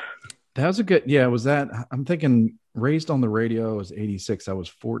 That was a good, was that, I'm thinking Raised on the Radio was 86. I was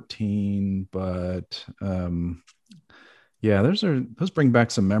 14, but those bring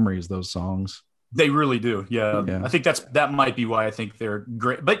back some memories, those songs. They really do. Yeah. I think that might be why I think they're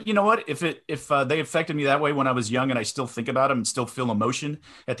great. But you know what? If they affected me that way when I was young, and I still think about them and still feel emotion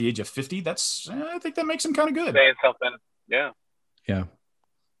at the age of 50, I think that makes them kind of good. Saying something. Yeah. Yeah.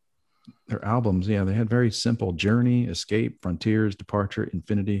 Their albums, they had very simple: Journey, Escape, Frontiers, Departure,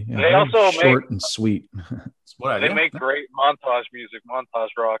 Infinity. Yeah, they also short and sweet. They make great montage music, montage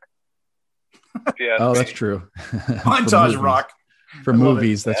rock. Oh, that's true. Montage rock for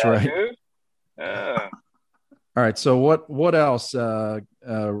movies. That's right. Dude. Yeah. All right. So what else,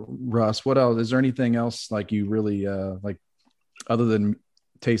 Russ? What else? Is there anything else like you really like, other than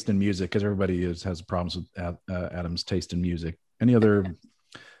taste in music? Because everybody has problems with Adam's taste in music. Any other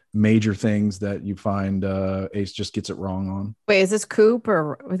major things that you find Ace just gets it wrong on? Wait, is this Coop,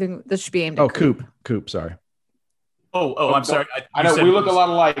 or I think this should be aimed at Coop, sorry. Oh, I'm sorry. I know we look a lot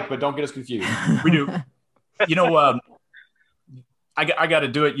alike, but don't get us confused. We do. you know, I got to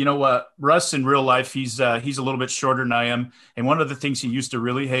do it. You know what? Russ in real life, he's a little bit shorter than I am. And one of the things he used to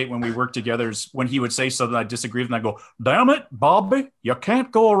really hate when we worked together is when he would say something I disagree with, and I go, "Damn it, Bobby, you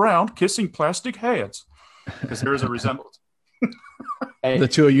can't go around kissing plastic heads," because there is a resemblance. Hey. The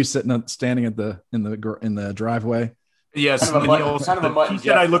two of you standing in the driveway. Yes, kind of a mutton. He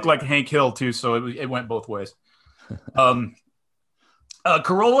said I look like Hank Hill too, so it went both ways.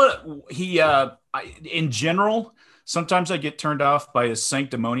 Carolla, in general, sometimes I get turned off by his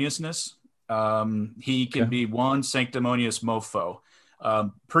sanctimoniousness. He can be one sanctimonious mofo.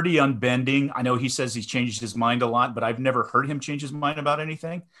 Pretty unbending. I know he says he's changed his mind a lot, but I've never heard him change his mind about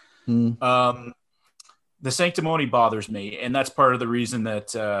anything. The sanctimony bothers me, and that's part of the reason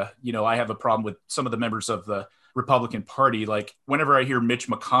that I have a problem with some of the members of the Republican Party. Like whenever I hear Mitch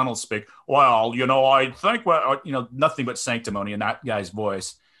McConnell speak, well, I think nothing but sanctimony in that guy's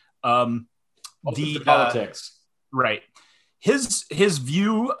voice. The politics, right? His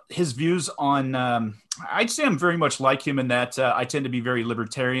views on I'd say I'm very much like him in that I tend to be very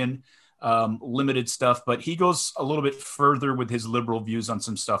libertarian, limited stuff, but he goes a little bit further with his liberal views on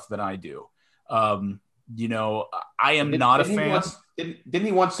some stuff than I do. I am not a fan. Didn't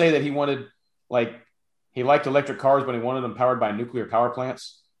he once say that he liked electric cars, but he wanted them powered by nuclear power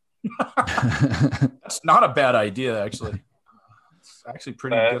plants? That's not a bad idea, actually. It's actually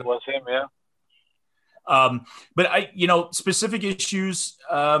pretty good. That was him, yeah. But specific issues.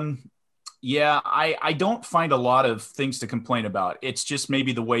 I don't find a lot of things to complain about. It's just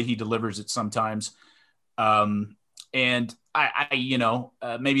maybe the way he delivers it sometimes. And maybe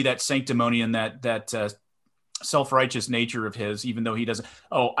that sanctimony and that self-righteous nature of his, even though he doesn't.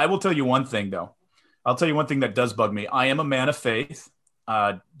 Oh, I will tell you one thing though. I'll tell you one thing that does bug me. I am a man of faith.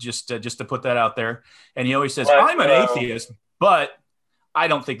 Just to put that out there. And he always says, I'm an atheist, but I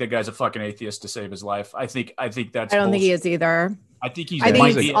don't think that guy's a fucking atheist to save his life. I think that's. I don't think he is either. I think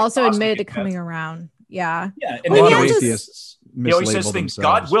he's also admitted to coming around. Yeah. Yeah. And a lot of atheists. He always says things,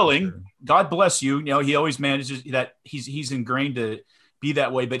 God willing, God bless you. He always manages that he's ingrained to be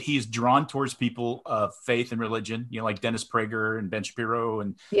that way, but he's drawn towards people of faith and religion, like Dennis Prager and Ben Shapiro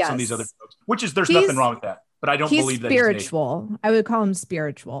and some of these other folks, there's nothing wrong with that. But I don't believe that spiritual. I would call him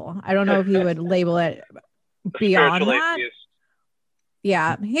spiritual. I don't know if you would label it beyond that. Atheist.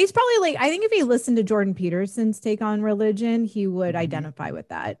 Yeah, he's probably I think if he listened to Jordan Peterson's take on religion, he would identify with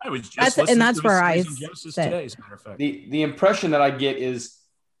that. I was just that's where I sit. Today, as a matter of fact. The impression that I get is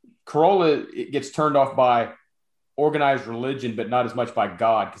Carolla gets turned off by organized religion, but not as much by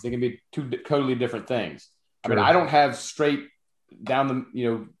God, because they can be two totally different things. True. I mean, I don't have straight down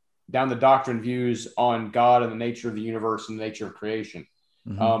the doctrine views on God and the nature of the universe and the nature of creation.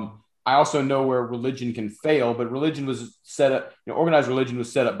 Mm-hmm. I also know where religion can fail, but religion was set up, organized religion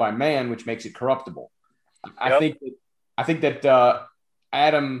was set up by man, which makes it corruptible. Yep. I think that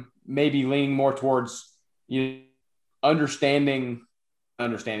Adam may be leaning more towards understanding,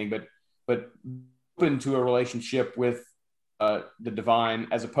 but open to a relationship with the divine,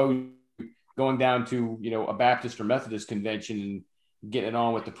 as opposed to going down to a Baptist or Methodist convention and getting it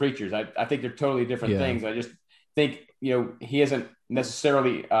on with the preachers. I think they're totally different things. I just think he hasn't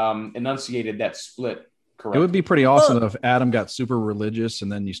necessarily enunciated that split correctly. It would be pretty awesome if Adam got super religious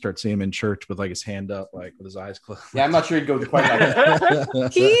and then you start seeing him in church with his hand up, with his eyes closed. Yeah, I'm not sure he'd go quite like that.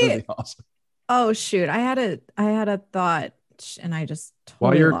 That'd be awesome. Oh shoot, I had a thought and I just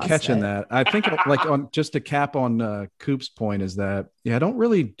while you're catching that, I think on just to cap on Coop's point is that I don't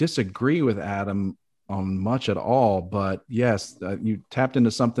really disagree with Adam on much at all, but yes, you tapped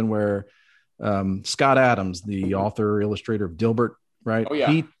into something where Scott Adams, the author, illustrator of Dilbert, right? Oh,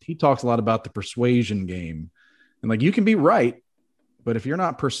 yeah. He talks a lot about the persuasion game. And you can be right, but if you're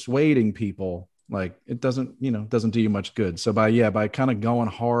not persuading people, it doesn't do you much good. So by kind of going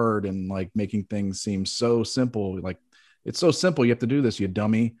hard and making things seem so simple, it's so simple, you have to do this, you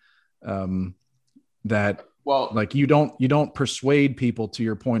dummy. You don't persuade people to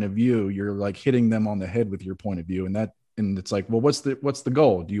your point of view. You're hitting them on the head with your point of view. And it's what's the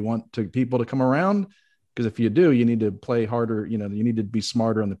goal? Do you want people to come around? Because if you do, you need to play harder. You need to be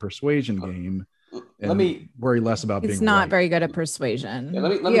smarter on the persuasion game. Let me worry less about being. He's not very good at persuasion. Yeah,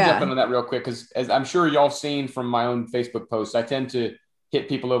 let me jump into that real quick, because as I'm sure y'all seen from my own Facebook posts, I tend to hit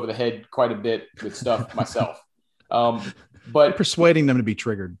people over the head quite a bit with stuff myself. But you're persuading them to be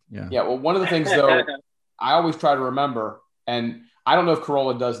triggered. Yeah. Yeah. Well, one of the things though, I always try to remember, and I don't know if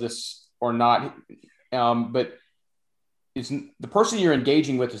Carolla does this or not, but the person you're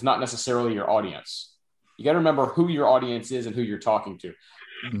engaging with is not necessarily your audience. You got to remember who your audience is and who you're talking to.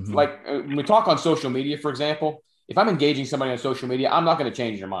 Mm-hmm. When we talk on social media, for example, if I'm engaging somebody on social media, I'm not going to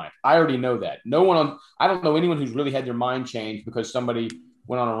change their mind. I already know that. I don't know anyone who's really had their mind changed because somebody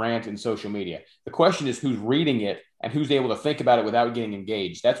went on a rant in social media. The question is who's reading it and who's able to think about it without getting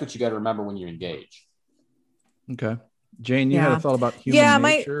engaged. That's what you got to remember when you engage. Okay. Jane, you had a thought about human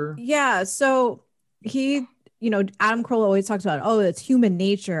nature? So Adam Carolla always talks about, it's human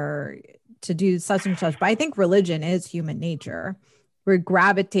nature to do such and such. But I think religion is human nature. We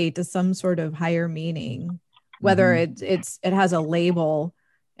gravitate to some sort of higher meaning, whether it has a label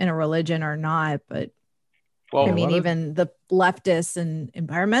in a religion or not. But even the leftists and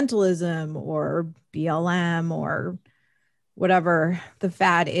environmentalism or BLM or whatever the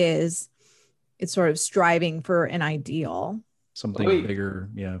fad is, it's sort of striving for an ideal. Something bigger.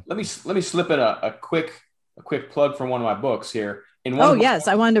 Yeah. Let me slip in a quick plug from one of my books here.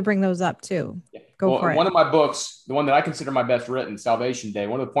 I wanted to bring those up too. Go for it. One of my books, the one that I consider my best written, Salvation Day,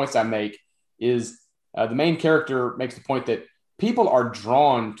 one of the points I make is the main character makes the point that people are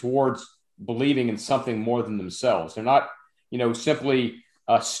drawn towards believing in something more than themselves. They're not, simply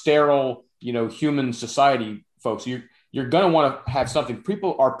sterile, human society folks. You're going to want to have something.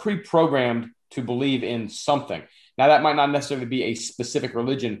 People are pre-programmed to believe in something. Now, that might not necessarily be a specific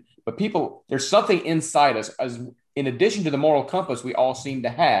religion, but there's something inside us, as in addition to the moral compass we all seem to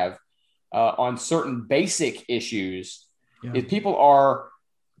have on certain basic issues. Yeah. Is people are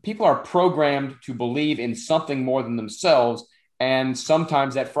programmed to believe in something more than themselves, and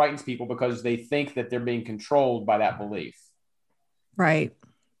sometimes that frightens people because they think that they're being controlled by that belief. Right.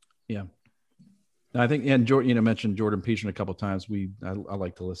 Yeah. I think, and Jordan, mentioned Jordan Peterson a couple of times. I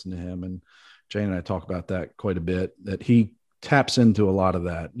like to listen to him, and Jane and I talk about that quite a bit, that he taps into a lot of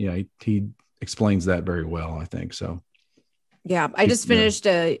that. He explains that very well, I think. So. Yeah. I just finished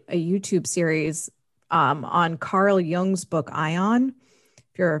a YouTube series on Carl Jung's book, Ion,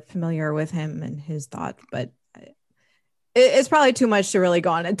 if you're familiar with him and his thoughts, but it's probably too much to really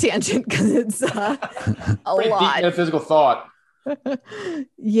go on a tangent because it's a lot. Deep metaphysical thought.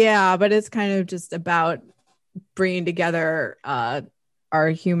 Yeah, but it's kind of just about bringing together our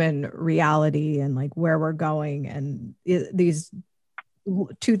human reality and like where we're going, and these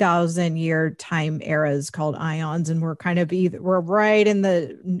 2,000 year time eras called ions, and we're kind of we're right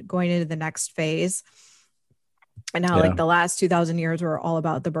in going into the next phase. And how like the last 2,000 years were all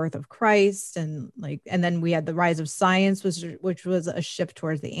about the birth of Christ, and then we had the rise of science, which was a shift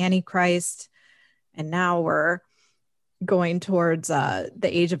towards the Antichrist, and now we're going towards the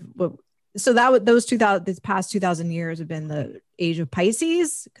age of. So this past 2,000 years have been the age of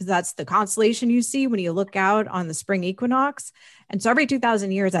Pisces, because that's the constellation you see when you look out on the spring equinox. And so every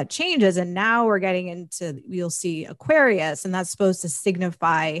 2,000 years that changes, and now we're getting into, you'll see Aquarius, and that's supposed to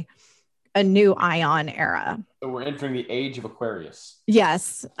signify a new ion era. So we're entering the age of Aquarius.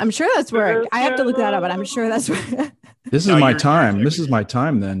 Yes. I'm sure that's where I have to look that up, but I'm sure that's where. This is my time. This is my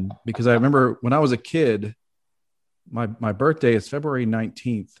time then, because I remember when I was a kid, my birthday is February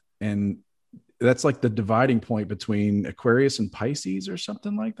 19th. And that's like the dividing point between Aquarius and Pisces or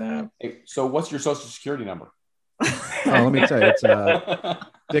something like that. Hey, so what's your social security number? Let me tell you, it's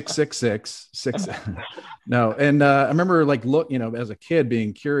 666. No. And I remember as a kid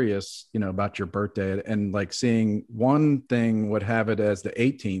being curious, about your birthday, and like seeing one thing would have it as the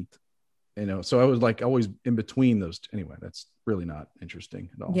 18th, so I was like always in between those. Anyway, that's really not interesting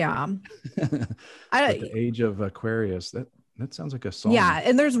at all. Yeah. The age of Aquarius, that sounds like a song. Yeah,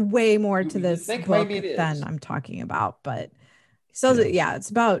 and there's way more to this book than I'm talking about, but it's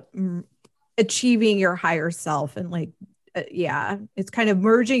about achieving your higher self, and it's kind of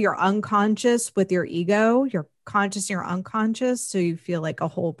merging your unconscious with your ego, your conscious and your unconscious, so you feel like a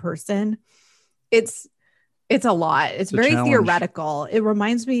whole person. It's a lot. It's very theoretical. It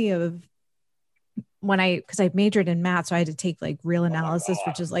reminds me of because I majored in math, so I had to take like real analysis,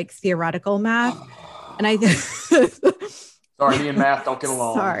 which is like theoretical math, and I. Sorry, me and math don't get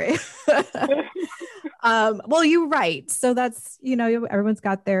along. Sorry. Well, you're right. So that's, everyone's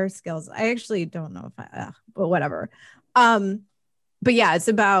got their skills. I actually don't know if but whatever. But yeah, it's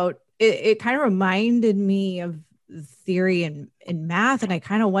about, it kind of reminded me of theory in math. And I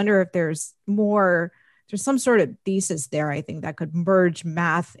kind of wonder if there's some sort of thesis there, I think, that could merge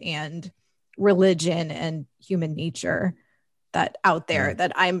math and religion and human nature that out there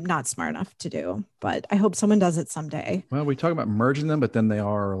that I'm not smart enough to do, but I hope someone does it someday. Well, we talk about merging them, but then they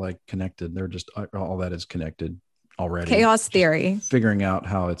are like connected. They're just, all that is connected already. Chaos theory. Just figuring out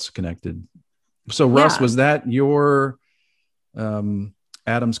how it's connected. So Russ, was that your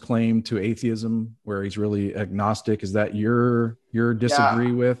Adam's claim to atheism, where he's really agnostic? Is that your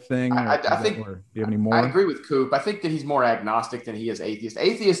disagree with thing? I think, do you have any more? I agree with Coop. I think that he's more agnostic than he is atheist.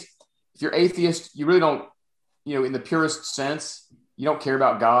 If you're atheist, you really don't in the purest sense, you don't care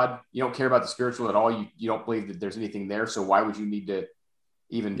about God. You don't care about the spiritual at all. You don't believe that there's anything there. So why would you need to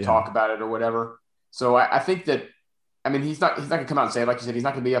even talk about it or whatever? So I think that, I mean, he's not going to come out and say, like you said, he's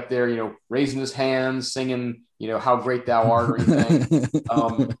not going to be up there, raising his hands, singing, how great thou art or anything.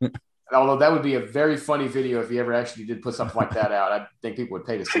 Although that would be a very funny video if he ever actually did put something like that out. I think people would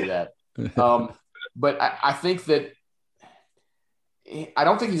pay to see that. But I think that I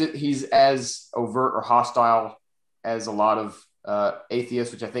don't think he's as overt or hostile as a lot of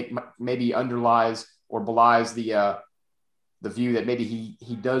atheists, which I think maybe underlies or belies the view that maybe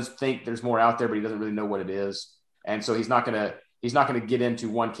he does think there's more out there, but he doesn't really know what it is. And so he's not going to get into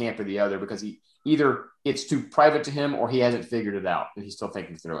one camp or the other because either it's too private to him or he hasn't figured it out and he's still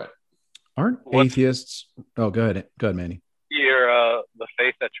thinking through it. Aren't atheists? Oh, go ahead, Manny. The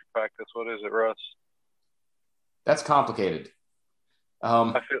faith that you practice. What is it, Russ? That's complicated.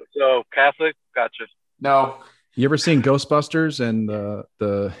 I feel so Catholic. Gotcha. No. You ever seen Ghostbusters and the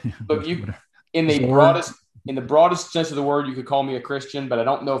Look, in the broadest sense of the word, you could call me a Christian, but I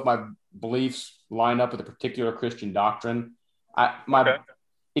don't know if my beliefs line up with a particular Christian doctrine.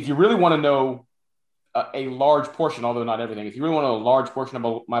 If you really want to know a large portion, although not everything, if you really want to know a large portion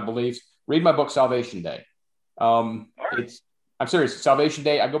of my beliefs, read my book Salvation Day. I'm serious. Salvation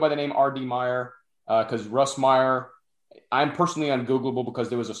Day. I go by the name R.D. Meyer because Russ Meyer. I'm personally ungoogleable because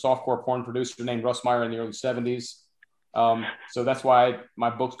there was a softcore porn producer named Russ Meyer in the early 70s. So that's why my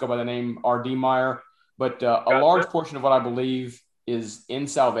books go by the name R.D. Meyer. But a large portion of what I believe is in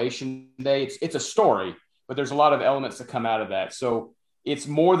Salvation Day. It's a story, but there's a lot of elements that come out of that. So it's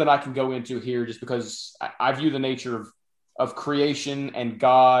more than I can go into here just because I view the nature of creation and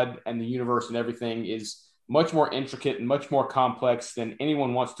God and the universe and everything is much more intricate and much more complex than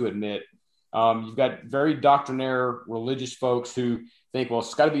anyone wants to admit. You've got very doctrinaire religious folks who think, well,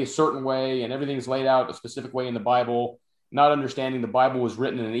 it's got to be a certain way and everything's laid out a specific way in the Bible, not understanding the Bible was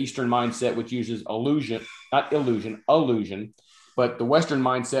written in an Eastern mindset, which uses illusion, but the Western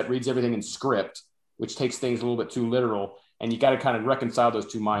mindset reads everything in script, which takes things a little bit too literal. And you got to kind of reconcile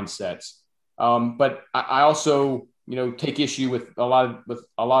those two mindsets. But I also, take issue with a lot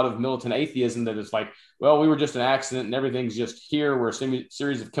of militant atheism that is like, well, we were just an accident and everything's just here. We're a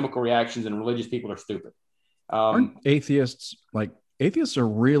series of chemical reactions and religious people are stupid. Aren't atheists are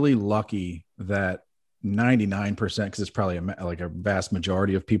really lucky that 99%, because it's probably a vast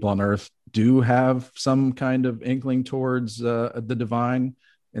majority of people on earth do have some kind of inkling towards the divine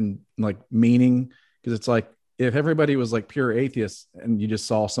and like meaning. Because it's like, if everybody was like pure atheists and you just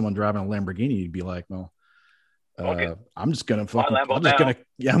saw someone driving a Lamborghini, you'd be like, well, I'm just going to kill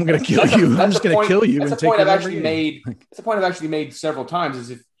you. I'm just going to kill you. That's a point I've actually made several times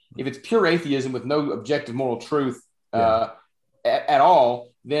is if it's pure atheism with no objective moral truth at all,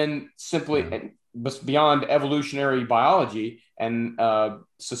 then simply beyond evolutionary biology and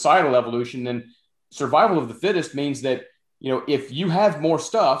societal evolution, then survival of the fittest means that, if you have more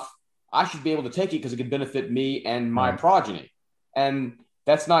stuff, I should be able to take it because it could benefit me and my progeny. And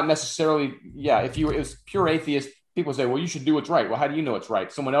that's not necessarily, if it was pure atheist, people say, well, you should do what's right. Well, how do you know it's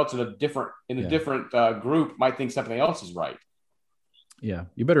right? Someone else in a different group might think something else is right. Yeah.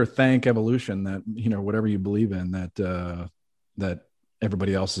 You better thank evolution that, whatever you believe in, that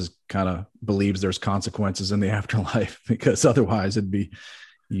everybody else is kind of believes there's consequences in the afterlife, because otherwise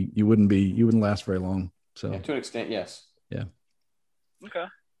you wouldn't last very long. So to an extent, yes. Yeah. Okay.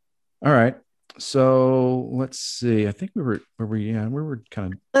 All right. So let's see. I think we were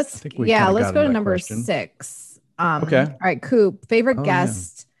kind of. Let's go to number 6. Okay. All right, Coop. Favorite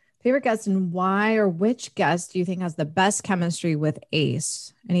guest, and why or which guest do you think has the best chemistry with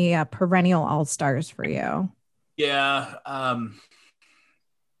Ace? Any perennial all-stars for you? Yeah.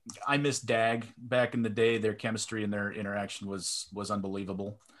 I miss Dag back in the day. Their chemistry and their interaction was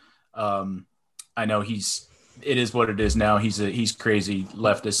unbelievable. I know it is what it is now. He's crazy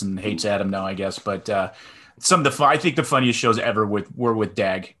leftist and hates Adam now, I guess. But I think the funniest shows ever were with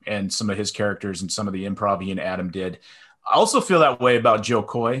Dag and some of his characters and some of the improv he and Adam did. I also feel that way about Joe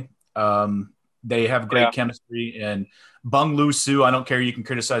Coy. They have great chemistry, and Bung Lu Su. I don't care. You can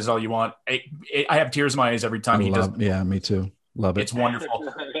criticize all you want. I have tears in my eyes every time he does. Yeah, me too. Love it. It's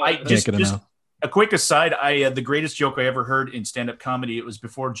wonderful. Just a quick aside. The greatest joke I ever heard in stand-up comedy. It was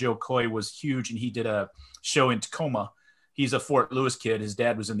before Joe Coy was huge, and he did a show in Tacoma. He's a Fort Lewis kid. His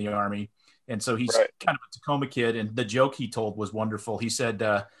dad was in the Army, and so he's kind of a Tacoma kid. And the joke he told was wonderful. He said,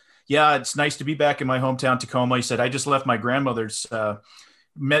 "Yeah, it's nice to be back in my hometown, Tacoma." He said, "I just left my grandmother's."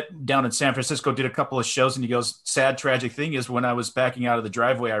 Met down in San Francisco, did a couple of shows, and he goes, "Sad, tragic thing is when I was backing out of the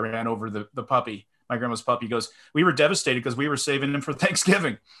driveway, I ran over the puppy, my grandma's puppy." He goes, "We were devastated because we were saving him for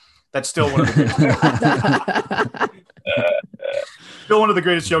Thanksgiving." That's still one of the still one of the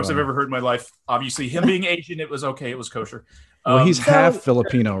greatest jokes I've ever heard in my life. Obviously, him being Asian, it was okay. It was kosher. Well, he's half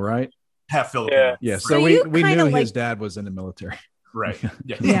Filipino, right? Half Filipino. Yeah. So we knew his dad was in the military. Right.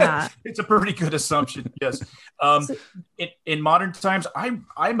 Yeah. Yeah. It's a pretty good assumption. Yes. In modern times, I'm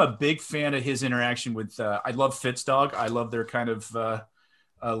a big fan of his interaction with. I love Fitzdog. I love their kind of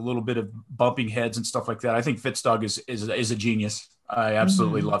a little bit of bumping heads and stuff like that. I think Fitzdog is a genius. I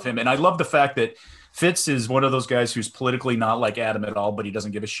absolutely love him, and I love the fact that Fitz is one of those guys who's politically not like Adam at all, but he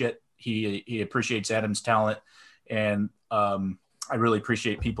doesn't give a shit. He appreciates Adam's talent, and I really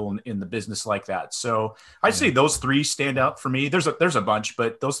appreciate people in the business like that. So I'd say those three stand out for me. There's a bunch,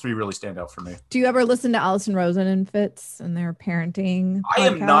 but those three really stand out for me. Do you ever listen to Allison Rosen and Fitz and their parenting I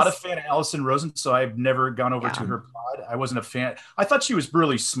am not a fan of Allison Rosen, so I've never gone over to her pod. I wasn't a fan. I thought she was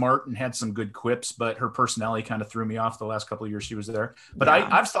really smart and had some good quips, but her personality kind of threw me off the last couple of years she was there. But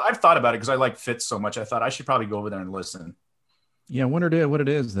I've thought about it because I like Fitz so much. I thought I should probably go over there and listen. Yeah, I wonder what it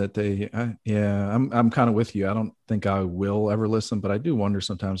is that they. I'm kind of with you. I don't think I will ever listen, but I do wonder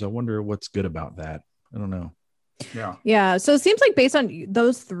sometimes. I wonder what's good about that. I don't know. Yeah. So it seems like based on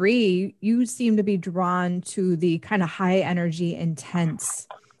those three, you seem to be drawn to the kind of high energy, intense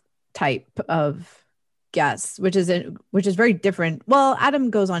type of guests, which is very different. Well, Adam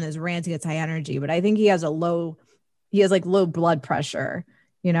goes on his rants, he gets high energy, but I think he has low blood pressure.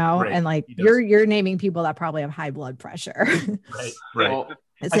 Right. And like you're naming people that probably have high blood pressure. Right. Well,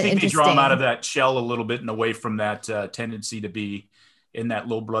 I think they draw him out of that shell a little bit and away from that tendency to be in that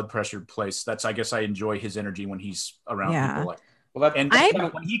low blood pressure place. I guess I enjoy his energy when he's around people.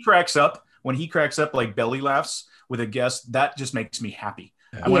 When he cracks up like belly laughs with a guest, that just makes me happy.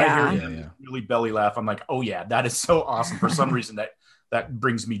 When I hear him really belly laugh, I'm like, oh yeah, that is so awesome. For some reason that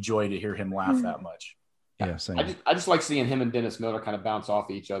brings me joy to hear him laugh that much. Yeah, same. I just like seeing him and Dennis Miller kind of bounce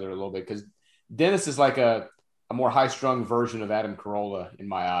off each other a little bit because Dennis is like a more high-strung version of Adam Carolla in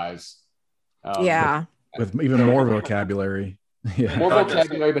my eyes. With even more vocabulary. Yeah. More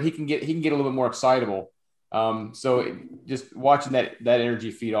vocabulary, but he can get a little bit more excitable. So just watching that energy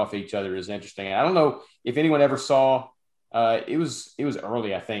feed off each other is interesting. And I don't know if anyone ever saw. It was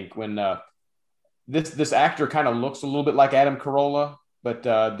early, I think, when this actor kind of looks a little bit like Adam Carolla, but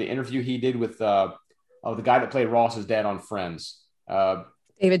the interview he did with the guy that played Ross's dad on Friends.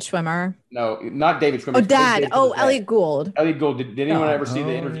 David Schwimmer. No, not David Schwimmer. Oh, Dad. Elliot Gould. Elliot Gould. Did anyone ever see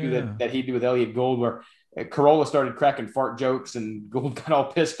the interview that he did with Elliot Gould where Carolla started cracking fart jokes and Gould got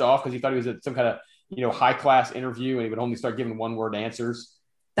all pissed off because he thought he was at some kind of high-class interview and he would only start giving one-word answers?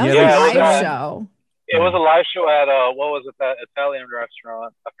 That was a live show. It was a live show at what was it, that Italian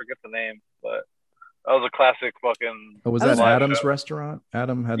restaurant? I forget the name, but that was a classic fucking. Oh, was that Adam's restaurant?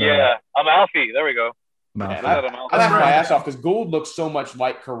 Adam had. Amalfi. There we go. I laughed my ass off because Gould looks so much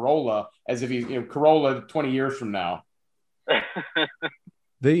like Carolla, as if he's Carolla 20 years from now. I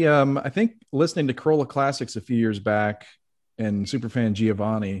think listening to Carolla Classics a few years back, and superfan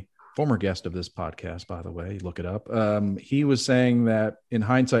Giovanni, former guest of this podcast, by the way, look it up. He was saying that in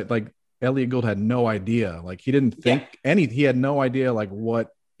hindsight, like Elliot Gould had no idea, like he didn't think he had no idea like what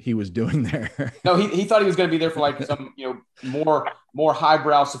he was doing there. No, he thought he was going to be there for like some more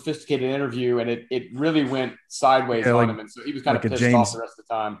highbrow, sophisticated interview, and it really went sideways on him, and so he was kind of pissed off the rest of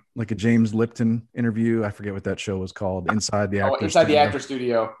the time. Like a James Lipton interview. I forget what that show was called. Inside the Actor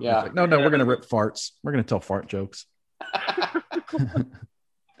Studio. Yeah. Like, no, we're going to rip farts. We're going to tell fart jokes.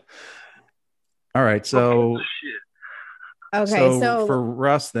 All right, so. Okay, so for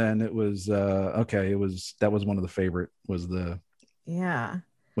Russ, then it was that was one of the favorite was the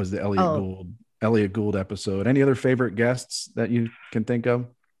Elliot Gould episode. Any other favorite guests that you can think of?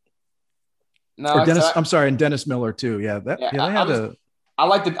 No, or Dennis. I'm sorry, and Dennis Miller too. I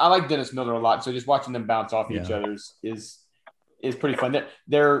like Dennis Miller a lot. So just watching them bounce off each other is pretty fun.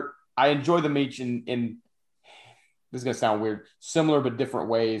 I enjoy them each in this is gonna sound weird, similar but different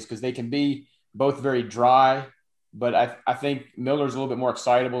ways because they can be both very dry. But I think Miller's a little bit more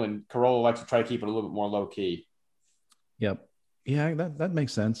excitable, and Carolla likes to try to keep it a little bit more low key. Yep. Yeah, that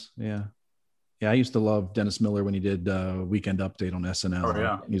makes sense. Yeah. Yeah, I used to love Dennis Miller when he did Weekend Update on SNL. Oh,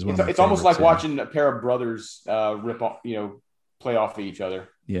 yeah. It's almost like watching a pair of brothers rip off, play off of each other.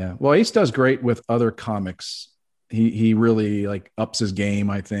 Yeah. Well, Ace does great with other comics. He really like ups his game,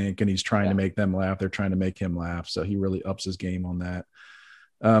 I think, and he's trying to make them laugh. They're trying to make him laugh. So he really ups his game on that.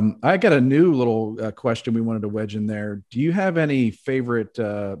 I got a new little question we wanted to wedge in there. Do you have any favorite,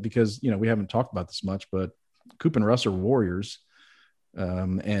 because, we haven't talked about this much, but Coop and Russ are Warriors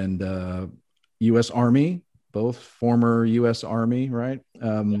and U.S. Army, both former U.S. Army, right?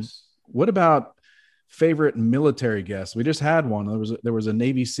 Yes. What about favorite military guest. We just had one. There was a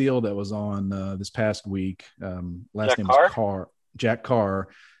Navy SEAL that was on this past week. Last Jack name Carr? was Carr. Jack Carr.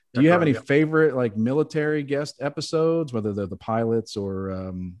 Do you have any favorite like military guest episodes, whether they're the pilots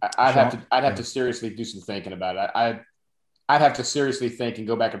or? I'd have to seriously do some thinking about it. I'd have to seriously think and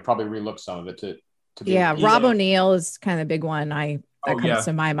go back and probably relook some of it to be. Yeah, Rob O'Neill is kind of a big one. That comes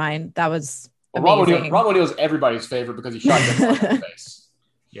to my mind. That was amazing. Rob O'Neill's everybody's favorite because he shot them in the face.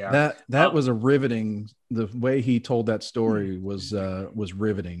 Yeah, that was a riveting. The way he told that story was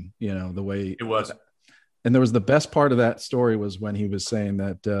riveting. You know, the way it was. And there was the best part of that story was when he was saying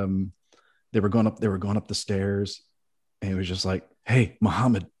that they were going up the stairs, and he was just like, "Hey,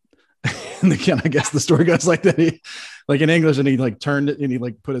 Muhammad." And again, I guess the story goes like that. He, like in English, and he like turned it and he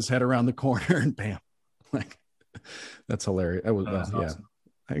like put his head around the corner and bam, like that's hilarious. That was awesome.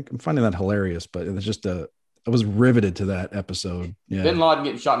 I'm finding that hilarious, but it was just I was riveted to that episode. Yeah. Bin Laden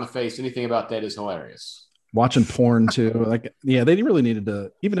getting shot in the face. Anything about that is hilarious. Watching porn too. Like, yeah, they really needed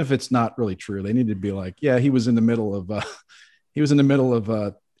to, even if it's not really true, they needed to be like, yeah, he was in the middle of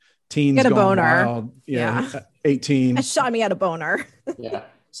teens get a going boner. wild. Yeah. 18. I shot me at a boner. Yeah.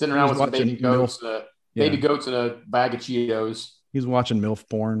 Sitting around with some baby goats, goats and a bag of Cheetos. He's watching MILF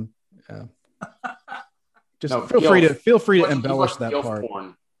porn. Yeah. Just feel free to embellish that part.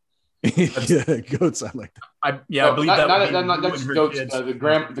 Porn. Yeah, goats. I like that. I believe that. Not just goats.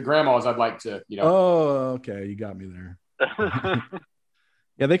 The grandmas. I'd like to. Oh, okay. You got me there.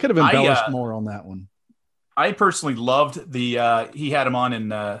 Yeah, they could have embellished more on that one. I personally loved the. He had him on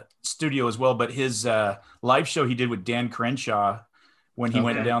in studio as well, but his live show he did with Dan Crenshaw when he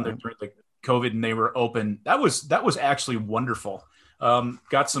went down there during the COVID and they were open. That was actually wonderful.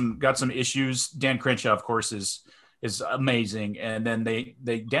 Got some issues. Dan Crenshaw, of course, is amazing, and then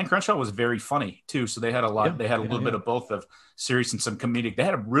Dan Crenshaw was very funny too. So they had a lot. They had a little bit of both of serious and some comedic. They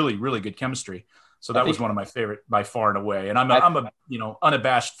had a really really good chemistry. So that was one of my favorite by far and away. And I'm a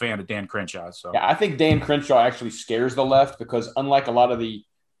unabashed fan of Dan Crenshaw. So yeah, I think Dan Crenshaw actually scares the left because unlike a lot of the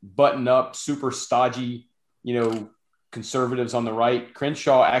button up, super stodgy, conservatives on the right,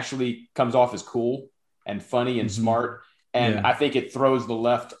 Crenshaw actually comes off as cool and funny and smart. And I think it throws the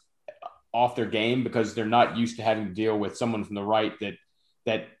left off their game because they're not used to having to deal with someone from the right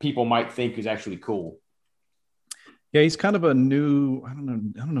that people might think is actually cool. Yeah, he's kind of a new, I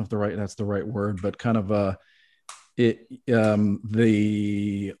don't know if that's the right word, but kind of the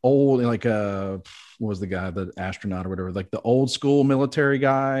old, like what was the guy, the astronaut or whatever, like the old school military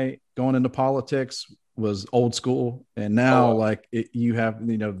guy going into politics was old school. And now you have,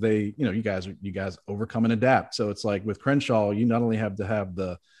 you guys overcome and adapt. So it's like with Crenshaw, you not only have to have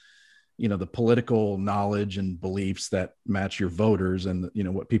the political knowledge and beliefs that match your voters and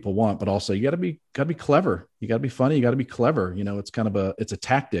what people want, but also you got to be clever. You got to be funny. You got to be clever. It's kind of it's a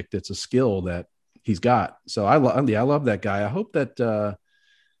tactic. It's a skill that he's got. So I love that guy. I hope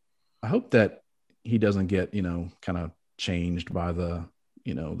that he doesn't get, kind of changed by the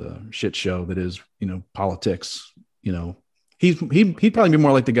shit show that is, politics. He'd probably be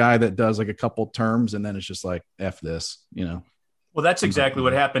more like the guy that does like a couple terms and then it's just like, F this, Well, that's exactly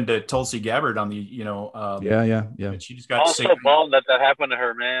what happened to Tulsi Gabbard on the, yeah. She just got sick. I'm so bummed that happened to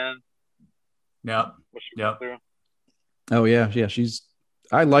her, man. Yeah. Oh yeah.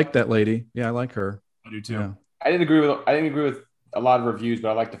 I like that lady. Yeah, I like her. I do too. Yeah. I didn't agree with a lot of reviews, but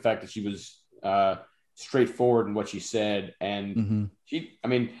I like the fact that she was straightforward in what she said, and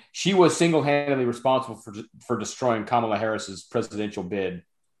she was single-handedly responsible for destroying Kamala Harris's presidential bid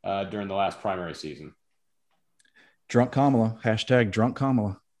during the last primary season. Drunk Kamala, hashtag drunk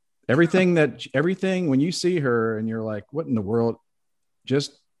Kamala. Everything when you see her and you're like, what in the world?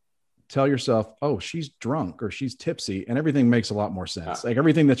 Just tell yourself, oh, she's drunk or she's tipsy, and everything makes a lot more sense. Like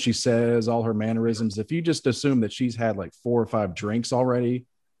everything that she says, all her mannerisms, if you just assume that she's had like 4 or 5 drinks already,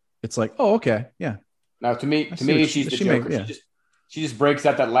 it's like, oh, okay. Yeah. Now to me, she's the Joker. She just breaks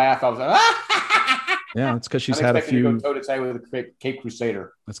out that laugh. I was like, yeah, it's because she's had a few. To go toe-to-toe with the Cape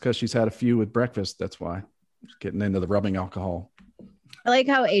Crusader. That's because she's had a few with breakfast. That's why. Just getting into the rubbing alcohol. I like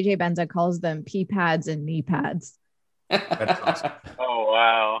how AJ Benza calls them pee pads and knee pads. That's awesome. Oh,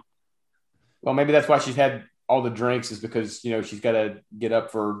 wow. Well, maybe that's why she's had all the drinks is because, she's got to get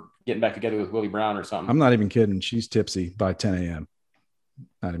up for getting back together with Willie Brown or something. I'm not even kidding. She's tipsy by 10 a.m.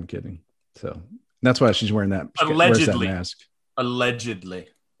 Not even kidding. So that's why she's wearing that. Allegedly. That mask. Allegedly.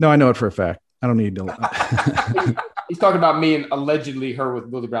 No, I know it for a fact. I don't need to. He's talking about me and allegedly her with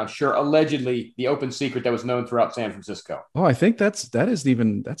Willie Brown. Sure, allegedly the open secret that was known throughout San Francisco. Oh, I think that's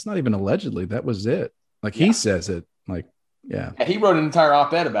not even allegedly. That was it. Like he says it. Like, yeah. He wrote an entire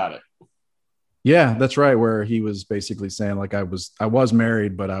op-ed about it. Yeah, that's right. Where he was basically saying like I was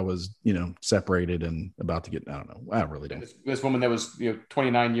married, but I was, separated and about to get, I don't know. I really don't. This woman that was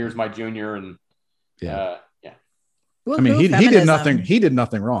 29 years my junior, and yeah. Woo-hoo, I mean, he did feminism. nothing. He did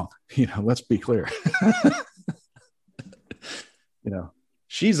nothing wrong. Let's be clear.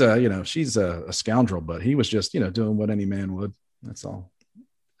 She's a scoundrel, but he was just, doing what any man would. That's all.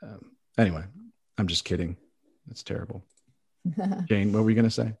 Anyway, I'm just kidding. That's terrible. Jane, what were you going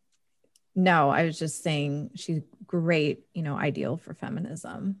to say? No, I was just saying she's great, ideal for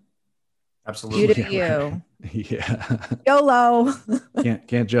feminism. Absolutely. You do you. Yeah. YOLO.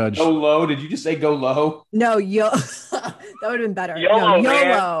 Can't judge. Go low. Did you just say go low? No, that would have been better. YOLO, no, man.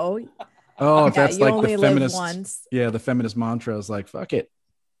 YOLO. Oh, if that's you like only the live feminist. once. Yeah, the feminist mantra is like, fuck it.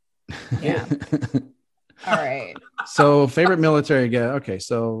 Yeah. All right. So favorite military guy. Okay.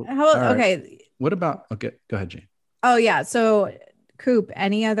 So all right. Okay. What about, okay, go ahead, Jane. Oh yeah. So Coop,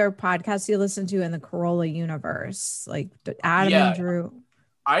 any other podcasts you listen to in the Corolla universe? Like Adam and Drew?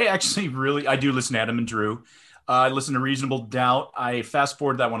 I do listen to Adam and Drew. I listen to Reasonable Doubt. I fast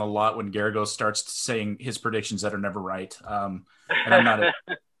forward that one a lot when Garagos starts saying his predictions that are never right. And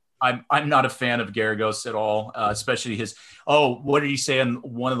I'm not a fan of Garagos at all, especially his. Oh, what did he say on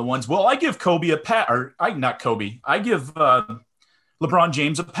one of the ones? Well, I give Kobe a pass, not Kobe. I give LeBron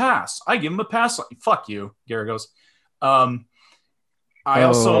James a pass. I give him a pass. Fuck you, Garagos. I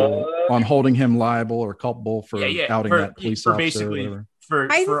also on holding him liable or culpable for outing that police officer. Basically,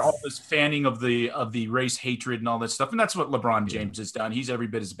 for all this fanning of the race hatred and all that stuff, and that's what LeBron James has done. He's every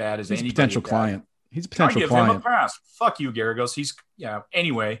bit as bad as any potential client. He's a potential client. I give him a pass. Fuck you, Garagos.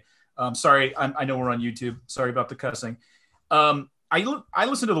 Anyway, sorry. I know we're on YouTube. Sorry about the cussing. I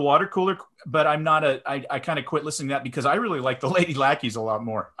listen to the Water Cooler, but I'm not I kind of quit listening to that because I really like the Lady Lackeys a lot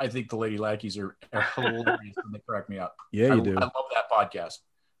more. I think the Lady Lackeys are hilarious and they crack me up. Yeah, you do. I love that podcast.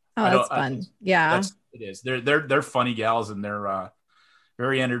 Oh, that's fun. Yeah, it is. They're funny gals and they're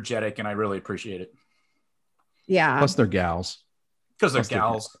very energetic, and I really appreciate it. Yeah. Plus, they're gals. Because they're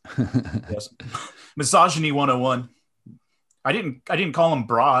gals. Yes. Misogyny 101. I didn't call them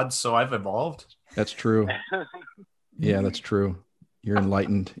broads, so I've evolved. That's true. Yeah, that's true. You're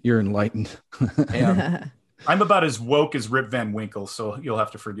enlightened. Yeah. I'm about as woke as Rip Van Winkle, so you'll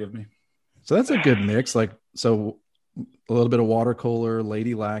have to forgive me. So that's a good mix. Like, so a little bit of Water Cooler,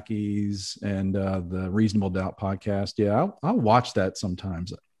 Lady Lackeys, and the Reasonable Doubt podcast. Yeah, I'll watch that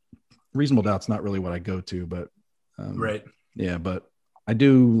sometimes. Reasonable Doubt's not really what I go to, but right. Yeah, but I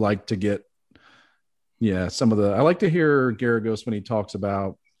do like to get some of the. I like to hear Garagos when he talks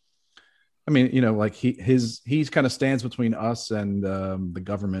about. I mean, like he's kind of stands between us and the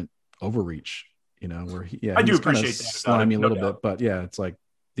government overreach. Where I do appreciate that. Slimy a little bit, but yeah, it's like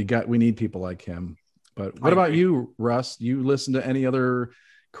we need people like him. But what about you, Russ? Do you listen to any other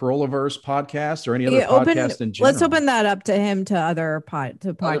Corollaverse podcast or any other podcast in general? Let's open that up to him to other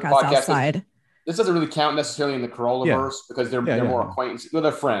podcasts outside. This doesn't really count necessarily in the Corollaverse because they're more acquaintances.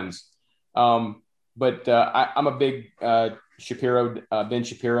 They're friends. But I'm a big Ben Shapiro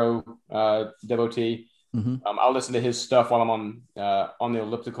devotee. Mm-hmm. I'll listen to his stuff while I'm on the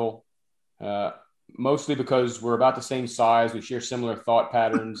elliptical, mostly because we're about the same size. We share similar thought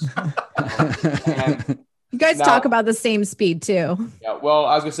patterns. You guys talk about the same speed too. Yeah. Well,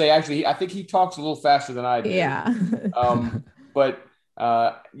 I was gonna say actually, I think he talks a little faster than I do. Yeah. But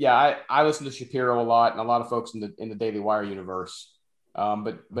I listen to Shapiro a lot, and a lot of folks in the Daily Wire universe.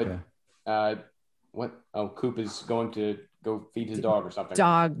 Coop is going to go feed his dog or something.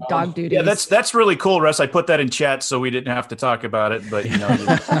 Dog duty. Yeah, that's really cool, Russ. I put that in chat so we didn't have to talk about it, but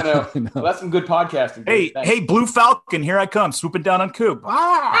Well, that's some good podcasting. Hey, Blue Falcon, here I come, swooping down on Coop.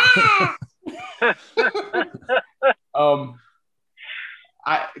 I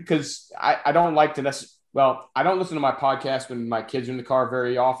don't like to I don't listen to my podcast when my kids are in the car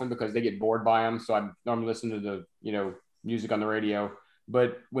very often because they get bored by them. So I normally listen to the music on the radio.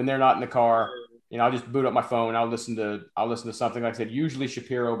 But when they're not in the car, I'll just boot up my phone. I'll listen to something, like I said, usually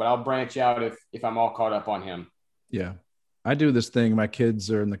Shapiro, but I'll branch out if I'm all caught up on him. Yeah. I do this thing. My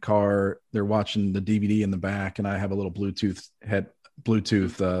kids are in the car. They're watching the DVD in the back, and I have a little Bluetooth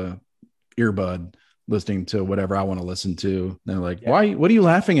earbud listening to whatever I want to listen to. And they're like, why? What are you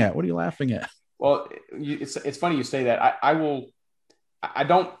laughing at? What are you laughing at? Well, it's funny you say that. I don't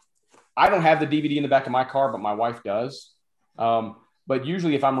have the DVD in the back of my car, but my wife does. But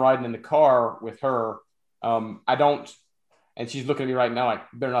usually if I'm riding in the car with her, I don't, and she's looking at me right now like,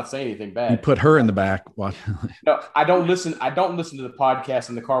 better not say anything bad. You put her in the back. No, I don't listen to the podcast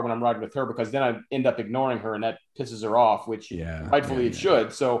in the car when I'm riding with her because then I end up ignoring her and that pisses her off, which rightfully it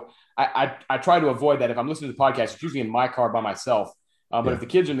should. So I try to avoid that. If I'm listening to the podcast, it's usually in my car by myself. But if the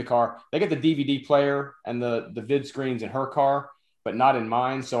kids are in the car, they get the DVD player and the vid screens in her car, but not in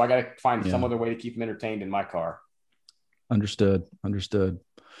mine. So I got to find some other way to keep them entertained in my car. Understood.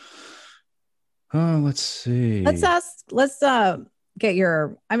 Oh, let's see. Let's get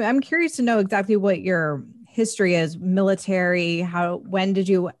your, I'm curious to know exactly what your history is, military. When did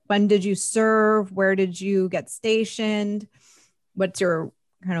you serve? Where did you get stationed? What's your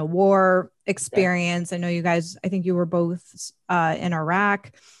kind of war experience? I know you guys, I think you were both in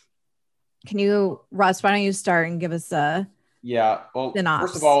Iraq. Russ, why don't you start and give us well,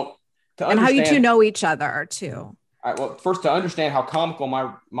 synopsis. First of all, and how you two know each other too. All right, well, first, to understand how comical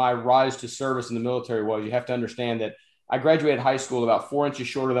my rise to service in the military was, you have to understand that I graduated high school about 4 inches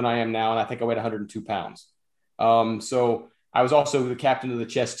shorter than I am now, and I think I weighed 102 pounds. So I was also the captain of the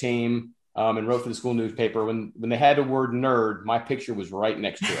chess team and wrote for the school newspaper. When they had the word nerd, my picture was right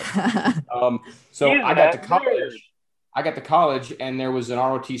next to it. So I got to college, and there was an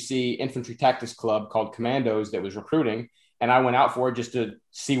ROTC infantry tactics club called Commandos that was recruiting, and I went out for it just to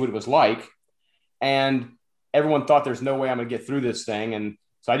see what it was like. And everyone thought there's no way I'm going to get through this thing. And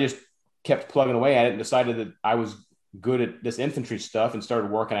so I just kept plugging away at it and decided that I was good at this infantry stuff and started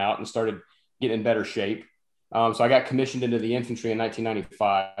working out and started getting in better shape. So I got commissioned into the infantry in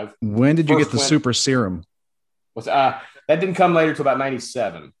 1995. When did you get the super serum? That didn't come later till about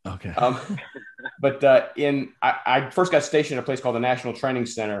 97. Okay. But I first got stationed at a place called the National Training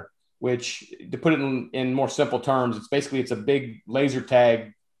Center, which, to put it in more simple terms, it's a big laser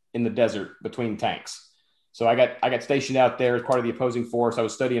tag in the desert between tanks. So I got stationed out there as part of the opposing force. I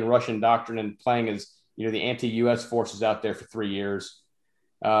was studying Russian doctrine and playing as, the anti-U.S. forces out there for 3 years.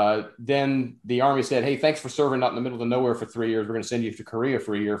 Then the Army said, hey, thanks for serving out in the middle of nowhere for 3 years. We're going to send you to Korea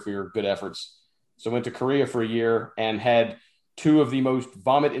for a year for your good efforts. So I went to Korea for a year and had two of the most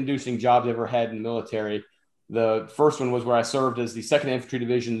vomit-inducing jobs I ever had in the military. The first one was where I served as the 2nd Infantry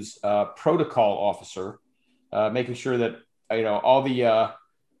Division's protocol officer, making sure that all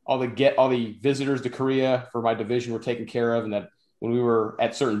the visitors to Korea for my division were taken care of, and that when we were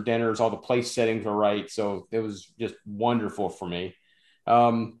at certain dinners, all the place settings were right. So it was just wonderful for me.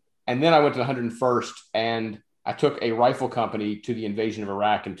 And then I went to the 101st, and I took a rifle company to the invasion of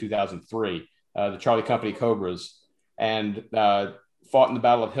Iraq in 2003, the Charlie Company Cobras, and fought in the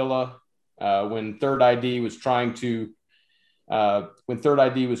Battle of Hilla when 3rd ID was trying to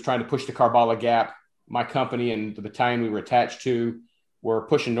push the Karbala Gap. My company and the battalion we were attached to were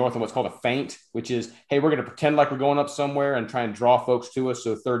pushing north on what's called a feint, which is, hey, we're going to pretend like we're going up somewhere and try and draw folks to us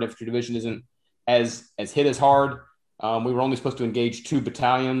so 3rd Infantry Division isn't as hit as hard. We were only supposed to engage 2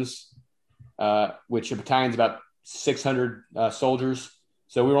 battalions, which a battalion's about 600 soldiers.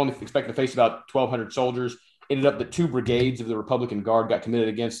 So we were only expecting to face about 1,200 soldiers. Ended up that 2 brigades of the Republican Guard got committed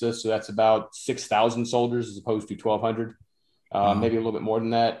against us. So that's about 6,000 soldiers as opposed to 1,200, maybe a little bit more than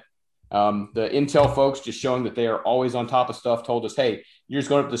that. The intel folks, just showing that they are always on top of stuff, told us, hey, you're just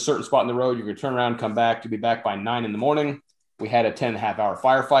going up to a certain spot in the road. You're going to turn around, come back. You'll be back by 9 a.m. We had a 10.5-hour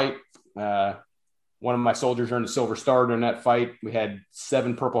firefight. One of my soldiers earned a Silver Star during that fight. We had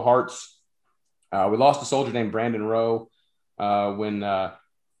 7 Purple Hearts. We lost a soldier named Brandon Rowe when a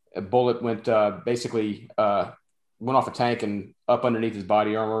bullet went off a tank and up underneath his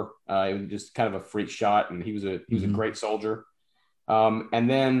body armor. It was just kind of a freak shot, and he was a great soldier. And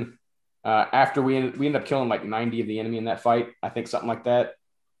then after we ended up killing like 90 of the enemy in that fight, I think something like that.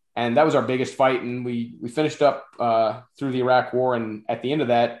 And that was our biggest fight. And we finished up through the Iraq War. And at the end of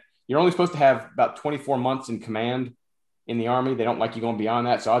that, you're only supposed to have about 24 months in command in the Army. They don't like you going beyond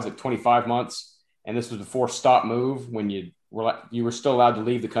that. So I was at 25 months, and this was before stop move, when you were still allowed to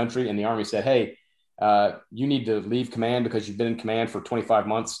leave the country. And the Army said, hey, you need to leave command because you've been in command for 25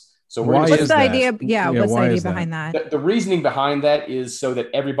 months. So what's the idea? Yeah, what's the idea behind that? The reasoning behind that is so that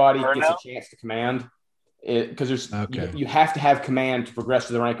everybody gets a chance to command. Because you have to have command to progress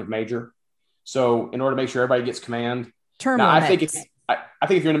to the rank of major. So in order to make sure everybody gets command, I think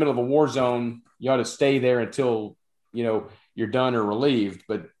if you're in the middle of a war zone, you ought to stay there until you're done or relieved.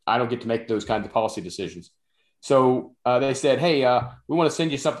 But I don't get to make those kinds of policy decisions. So they said, hey, we want to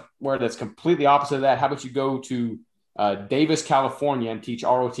send you somewhere that's completely opposite of that. How about you go to Davis, California, and teach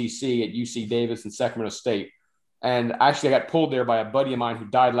ROTC at UC Davis in Sacramento State? And actually, I got pulled there by a buddy of mine who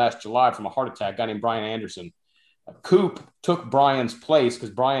died last July from a heart attack, a guy named Brian Anderson. Coop took Brian's place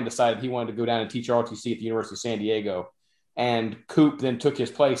because Brian decided he wanted to go down and teach ROTC at the University of San Diego. And Coop then took his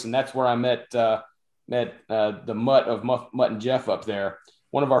place, and that's where I met the mutt of Mutt and Jeff up there.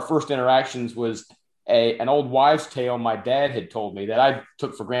 One of our first interactions was an old wives' tale my dad had told me that I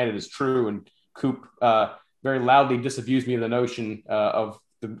took for granted as true, and Coop very loudly disabused me of the notion of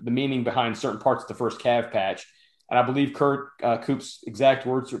the meaning behind certain parts of the first Cav patch. And I believe Coop's exact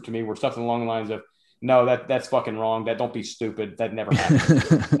words to me were something along the lines of, "No, that's fucking wrong. Don't be stupid. That never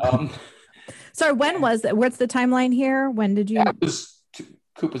happened." Sorry, when was that? What's the timeline here? When did you?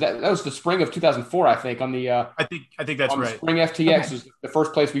 Coop was that was the spring of 2004, I think. On the I think that's right. Spring FTX was the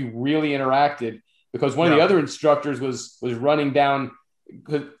first place we really interacted, because one of the other instructors was running down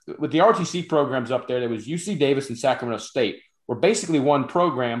with the RTC programs up there. There was UC Davis and Sacramento State were basically one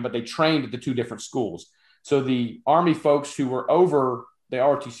program, but they trained at the two different schools. So the Army folks who were over the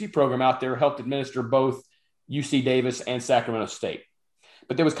RTC program out there helped administer both UC Davis and Sacramento State.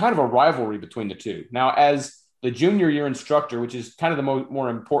 But there was kind of a rivalry between the two. Now, as the junior year instructor, which is kind of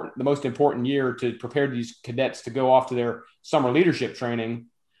the most important year to prepare these cadets to go off to their summer leadership training,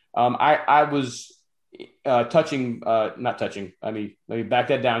 I was not touching. Let me back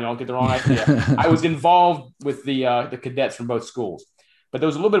that down. You don't get the wrong idea. I was involved with the cadets from both schools, but there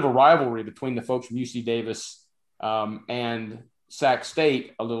was a little bit of a rivalry between the folks from UC Davis and Sac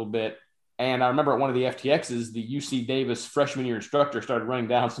State a little bit. And I remember at one of the FTXs, the UC Davis freshman year instructor started running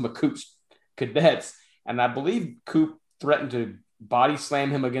down some of Coop's cadets. And I believe Coop threatened to body slam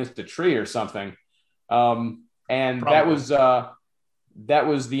him against a tree or something. And probably. that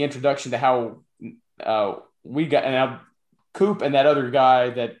was the introduction to how we got. And now Coop and that other guy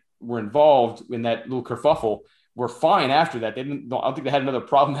that were involved in that little kerfuffle were fine after that. I don't think they had another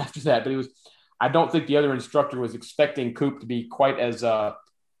problem after that. But I don't think the other instructor was expecting Coop to be quite as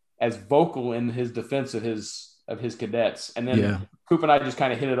vocal in his defense of his cadets. And then Coop and I just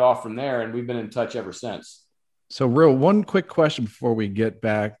kind of hit it off from there, and we've been in touch ever since. So real one quick question before we get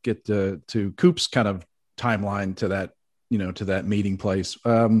to Coop's kind of timeline to that meeting place.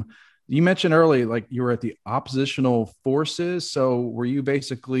 You mentioned earlier, like you were at the oppositional forces. So were you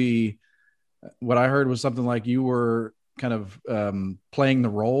basically, what I heard was something like you were kind of playing the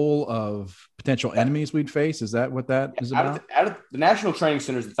role of potential enemies we'd face? Is that what that is about? Out of the National Training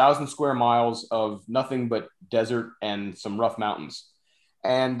Center is 1,000 square miles of nothing but desert and some rough mountains.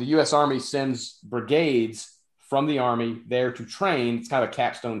 And the U.S. Army sends brigades from the Army there to train. It's kind of a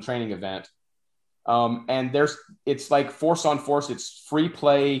capstone training event. And it's like force on force. It's free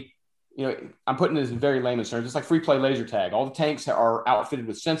play. I'm putting this in very layman's terms. It's like free play laser tag. All the tanks are outfitted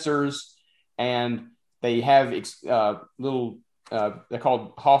with sensors, and they have little, they're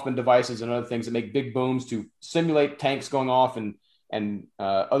called Hoffman devices and other things that make big booms to simulate tanks going off and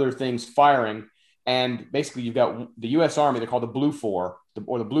other things firing. And basically you've got the U.S. Army, they're called the Blue Four,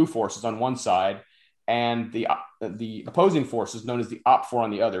 or the Blue Forces on one side, and the opposing forces known as the Op Four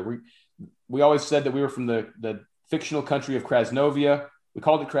on the other. We always said that we were from the fictional country of Krasnovia. We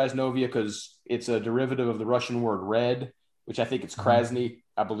called it Krasnovia because it's a derivative of the Russian word red, which I think it's Krasny,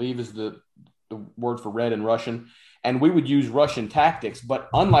 I believe is the word for red in Russian. And we would use Russian tactics, but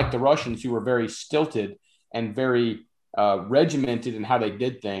unlike the Russians, who were very stilted and very regimented in how they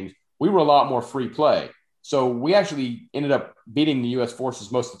did things, we were a lot more free play. So we actually ended up beating the U.S. forces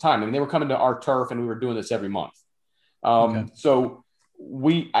most of the time. I mean, they were coming to our turf, and we were doing this every month. So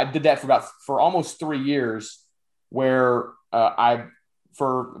I did that for almost 3 years, where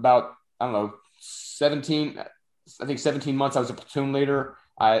for about 17 months, I was a platoon leader.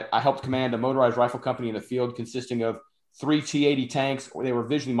 I helped command a motorized rifle company in the field consisting of 3 T-80 tanks. They were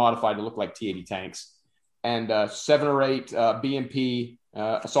visually modified to look like T-80 tanks, and 7 or 8 BMP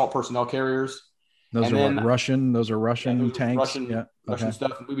assault personnel carriers. Those are Russian tanks. Russian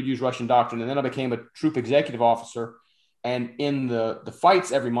stuff. And we would use Russian doctrine. And then I became a troop executive officer. And in the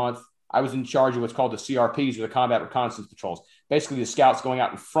fights every month, I was in charge of what's called the CRPs, or the combat reconnaissance patrols. Basically, the scouts going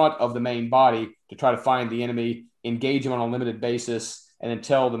out in front of the main body to try to find the enemy, engage them on a limited basis, and then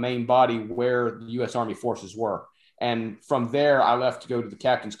tell the main body where the U.S. Army forces were. And from there, I left to go to the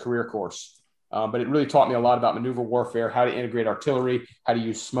captain's career course. But it really taught me a lot about maneuver warfare, how to integrate artillery, how to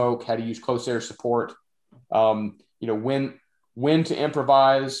use smoke, how to use close air support, when to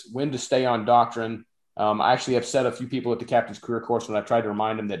improvise, when to stay on doctrine. I actually upset a few people at the captain's career course when I tried to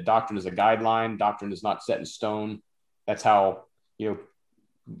remind them that doctrine is a guideline. Doctrine is not set in stone. That's how,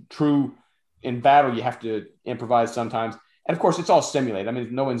 true in battle, you have to improvise sometimes. And of course, it's all simulated. I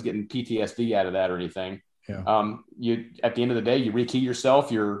mean, no one's getting PTSD out of that or anything. Yeah. You at the end of the day, you rekey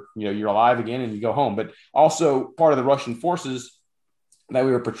yourself. You're alive again, and you go home. But also, part of the Russian forces that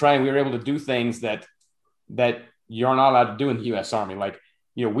we were portraying, we were able to do things that you're not allowed to do in the U.S. Army. Like,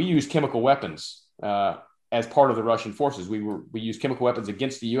 we use chemical weapons as part of the Russian forces. We use chemical weapons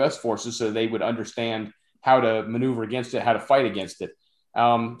against the U.S. forces so they would understand how to maneuver against it, how to fight against it.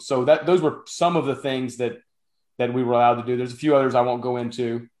 So those were some of the things that we were allowed to do. There's a few others I won't go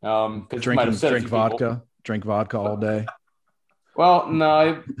into. Drink vodka all day. Well,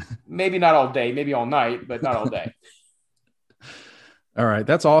 no, maybe not all day, maybe all night, but not all day. All right,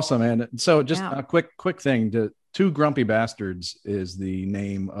 that's awesome, man. So just a quick thing: Two Grumpy Bastards is the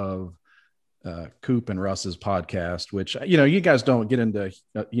name of Coop and Russ's podcast, which, you guys don't get into,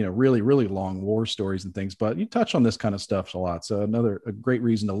 really, really long war stories and things, but you touch on this kind of stuff a lot. So a great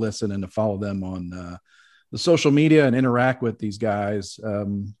reason to listen and to follow them on the social media and interact with these guys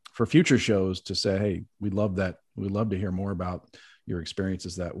for future shows to say, hey, we love that. We'd love to hear more about your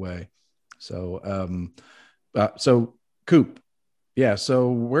experiences that way. So, so Coop, yeah.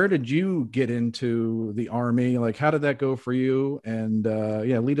 So where did you get into the Army? Like, how did that go for you? And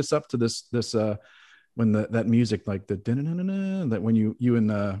lead us up to this when that music, like the that when you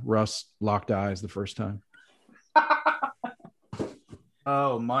and Russ locked eyes the first time.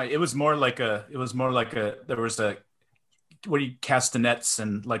 Oh my! There was castanets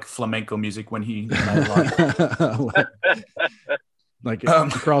and like flamenco music when he like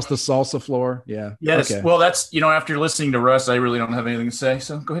across the salsa floor. Yeah. Yes. Okay. Well, that's, after listening to Russ, I really don't have anything to say.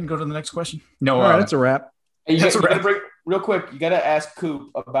 So go ahead and go to the next question. No, all right, that's a wrap. Hey, real quick, you got to ask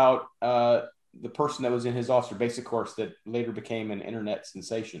Coop about the person that was in his officer basic course that later became an internet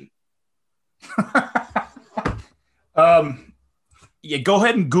sensation. Yeah, go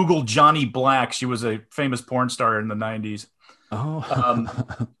ahead and Google Johnny Black. She was a famous porn star in the 90s.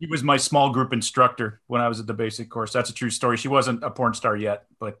 Oh, he was my small group instructor when I was at the basic course. That's a true story. She wasn't a porn star yet,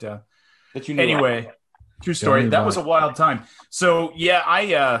 but anyway, true story. That was a wild time. So yeah,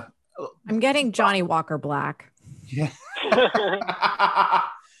 I'm getting Johnny Walker Black. Yeah.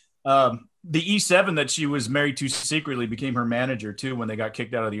 The E7 that she was married to secretly became her manager too when they got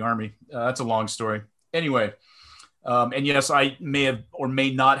kicked out of the Army. That's a long story. Anyway. And yes, I may have or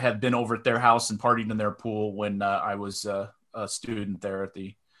may not have been over at their house and partied in their pool when I was a student there at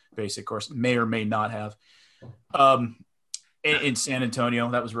the basic course. May or may not have. In San Antonio,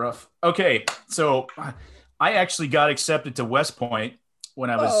 that was rough. Okay, so I actually got accepted to West Point when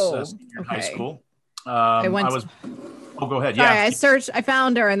I was in high school. Oh, go ahead. Sorry, yeah. I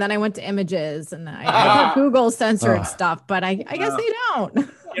found her, and then I went to images, and I thought Google censored stuff, but I guess they don't.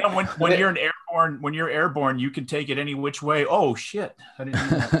 When you're airborne, you can take it any which way. Oh shit! I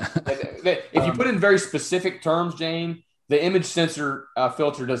didn't know that. If you put in very specific terms, Jane, the image sensor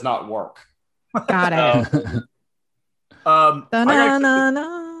filter does not work. Got it.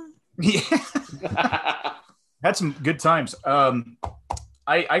 Yeah. Had some good times.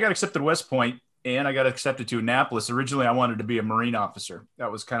 I got accepted to West Point, and I got accepted to Annapolis. Originally, I wanted to be a Marine officer.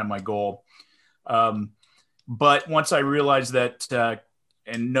 That was kind of my goal. But once I realized that.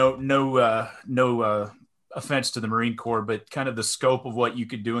 And no offense to the Marine Corps, but kind of the scope of what you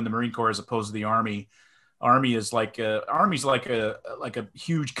could do in the Marine Corps as opposed to the Army. Army's like a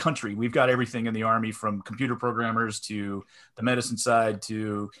huge country. We've got everything in the Army, from computer programmers to the medicine side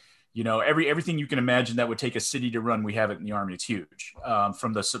to, everything you can imagine that would take a city to run. We have it in the Army. It's huge.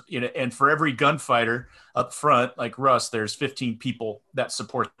 And for every gunfighter up front, like Russ, there's 15 people that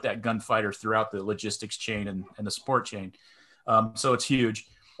support that gunfighter throughout the logistics chain and the support chain. So it's huge.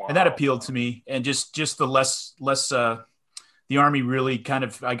 Wow. And that appealed to me. And just the less the Army really kind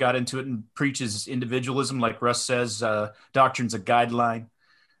of, I got into it and preaches individualism. Like Russ says, doctrine's a guideline.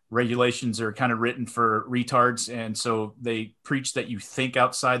 Regulations are kind of written for retards. And so they preach that you think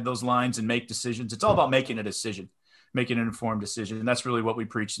outside those lines and make decisions. It's all about making a decision, making an informed decision. And that's really what we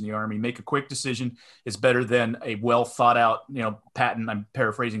preach in the Army. Make a quick decision is better than a well thought out, Patton. I'm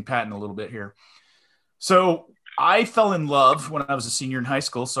paraphrasing Patton a little bit here. So I fell in love when I was a senior in high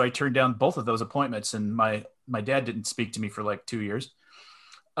school, so I turned down both of those appointments, and my dad didn't speak to me for like 2 years.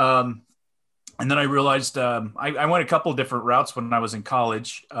 And then I realized I went a couple of different routes when I was in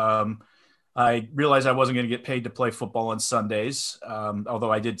college. I realized I wasn't going to get paid to play football on Sundays,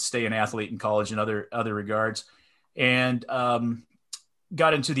 although I did stay an athlete in college in other regards, and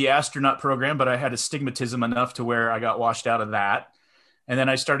got into the astronaut program, but I had astigmatism enough to where I got washed out of that. And then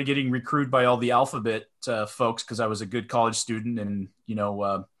I started getting recruited by all the alphabet folks because I was a good college student and,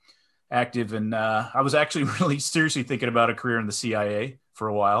 active. And I was actually really seriously thinking about a career in the CIA for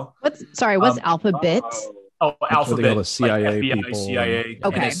a while. What's alphabet? Alphabet. The CIA like FBI, people. CIA,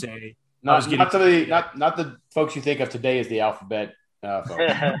 Okay. NSA. Not the folks you think of today as the alphabet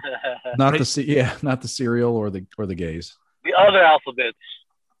folks. Not the cereal or the gays. The other alphabets.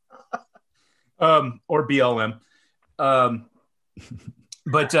 Or BLM.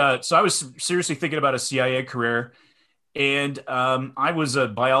 But so I was seriously thinking about a CIA career, and I was a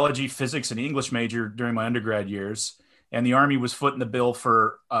biology, physics, and English major during my undergrad years, and the Army was footing the bill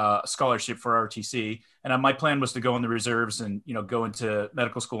for a scholarship for ROTC, and my plan was to go in the reserves and go into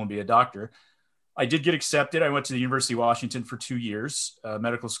medical school and be a doctor. I did get accepted. I went to the University of Washington for 2 years,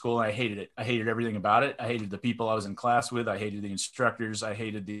 medical school, and I hated it. I hated everything about it. I hated the people I was in class with. I hated the instructors. I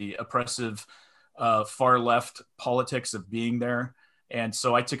hated the oppressive far left politics of being there. And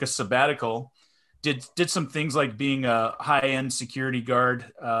so I took a sabbatical, did some things like being a high-end security guard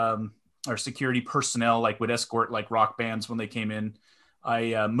or security personnel, like would escort like rock bands when they came in.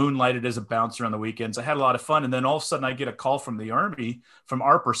 I moonlighted as a bouncer on the weekends. I had a lot of fun. And then all of a sudden I get a call from the Army, from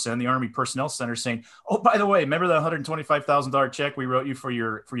ARPERCEN, the Army Personnel Center, saying, oh, by the way, remember the $125,000 check we wrote you for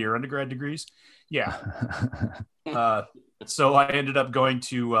your undergrad degrees? Yeah. So I ended up going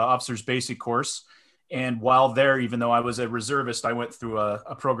to officer's basic course. And while there, even though I was a reservist, I went through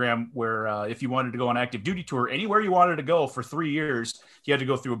a program where if you wanted to go on active duty tour, anywhere you wanted to go for 3 years, you had to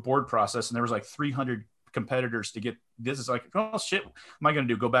go through a board process. And there was like 300 competitors to get this. Is like, oh shit, what am I going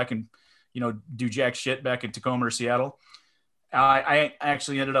to do? Go back and, do jack shit back in Tacoma or Seattle. I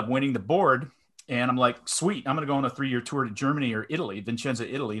actually ended up winning the board, and I'm like, sweet, I'm going to go on a 3-year tour to Germany or Italy, Vicenza,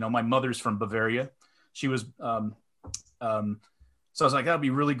 Italy. My mother's from Bavaria. She was, so I was like, that'd be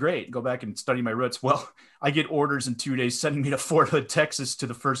really great. Go back and study my roots. Well, I get orders in 2 days sending me to Fort Hood, Texas, to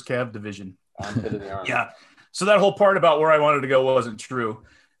the 1st Cav Division. Yeah. So that whole part about where I wanted to go wasn't true.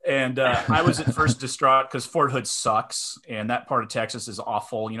 And I was at first distraught because Fort Hood sucks. And that part of Texas is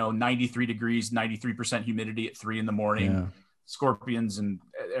awful. 93 degrees, 93% humidity at 3 a.m. Yeah. Scorpions and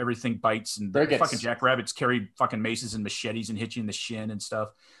everything bites. And fucking jackrabbits carry fucking maces and machetes and hit you in the shin and stuff.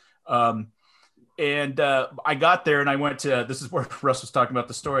 And I got there and I went to, this is where Russ was talking about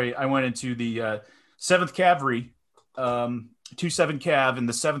the story. I went into the 7th Cavalry, 27 Cav. And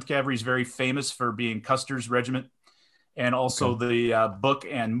the 7th Cavalry is very famous for being Custer's regiment. And also the book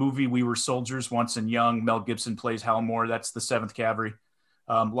and movie We Were Soldiers, Once and Young. Mel Gibson plays Hal Moore. That's the 7th Cavalry.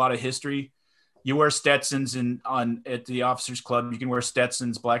 A lot of history. You wear Stetsons at the officers club. You can wear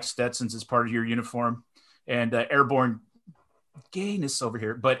Stetsons, black Stetsons as part of your uniform. And airborne gayness over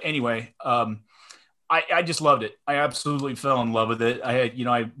here. But anyway, I just loved it. I absolutely fell in love with it. I had,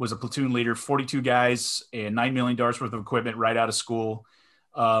 I was a platoon leader, 42 guys and $9 million worth of equipment right out of school.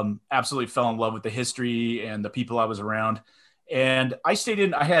 Absolutely fell in love with the history and the people I was around. And I stayed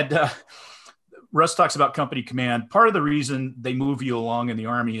in, I had, Russ talks about company command. Part of the reason they move you along in the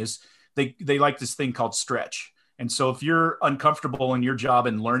Army is they like this thing called stretch. And so if you're uncomfortable in your job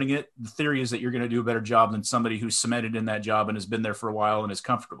and learning it, the theory is that you're going to do a better job than somebody who's cemented in that job and has been there for a while and is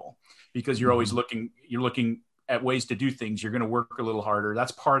comfortable, because you're always looking at ways to do things. You're going to work a little harder.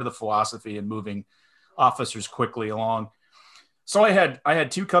 That's part of the philosophy in moving officers quickly along. So I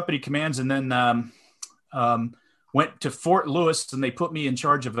had 2 company commands, and then went to Fort Lewis, and they put me in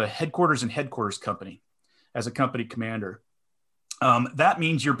charge of a headquarters and headquarters company as a company commander. That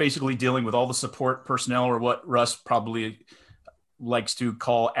means you're basically dealing with all the support personnel, or what Russ probably likes to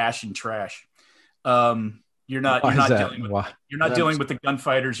call ash and trash. You're not dealing with the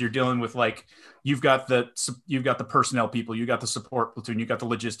gunfighters. You're dealing with, like, you've got the personnel people, you got the support platoon, you got the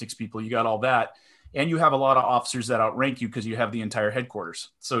logistics people, you got all that. And you have a lot of officers that outrank you because you have the entire headquarters.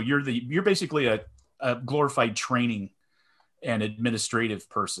 So you're basically a glorified training and administrative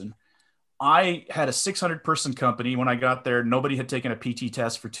person. I had a 600-person company when I got there. Nobody had taken a PT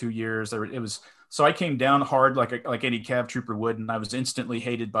test for 2 years. So I came down hard like any Cav trooper would, and I was instantly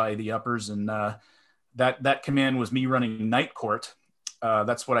hated by the uppers. And that command was me running night court.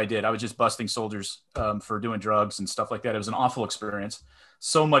 That's what I did. I was just busting soldiers for doing drugs and stuff like that. It was an awful experience.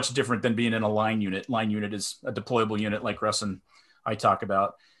 So much different than being in a line unit. Line unit is a deployable unit like Russ and I talk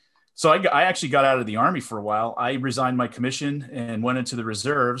about. So I actually got out of the Army for a while. I resigned my commission and went into the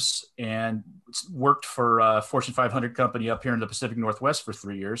reserves and worked for a Fortune 500 company up here in the Pacific Northwest for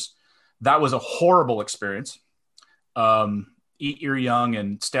 3 years. That was a horrible experience. Eat your young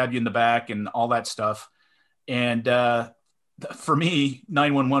and stab you in the back and all that stuff. And for me,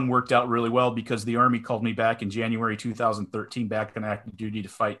 911 worked out really well because the Army called me back in January 2013 back on active duty to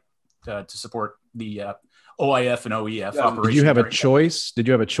fight to support the OIF and OEF operation. Did you have a choice? Did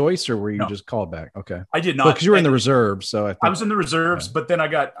you have a choice, or were you just called back? Okay, I did not, because you were in the reserves. So I was in the reserves, but then I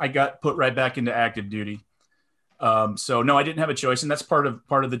got put right back into active duty. So no, I didn't have a choice, and that's part of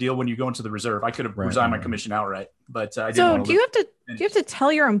the deal when you go into the reserve. I could have resigned my commission outright, but I didn't. So do you have to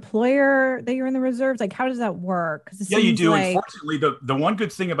tell your employer that you're in the reserves? Like, how does that work? Yeah, you do. Unfortunately, the one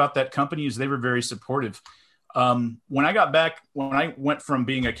good thing about that company is they were very supportive. When I got back, when I went from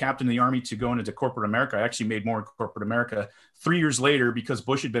being a captain in the Army to going into corporate America, I actually made more in corporate America 3 years later because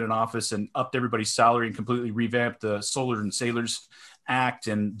Bush had been in office and upped everybody's salary and completely revamped the Soldiers and Sailors Act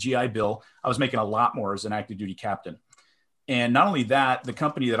and GI Bill. I was making a lot more as an active duty captain. And not only that, the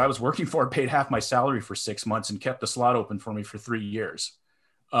company that I was working for paid half my salary for 6 months and kept the slot open for me for 3 years.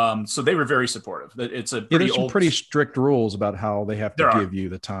 So they were very supportive. It's a Yeah, pretty there's some old, pretty strict rules about how they have to There are. give you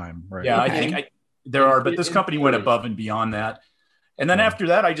the time, right? yeah, Okay. I think there are, but this company went above and beyond that. And then Yeah. after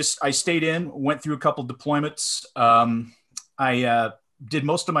that, I stayed in, went through a couple deployments. I did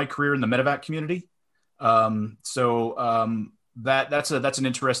most of my career in the medevac community. That's an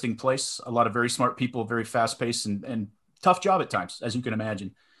interesting place. A lot of very smart people, very fast paced and tough job at times, as you can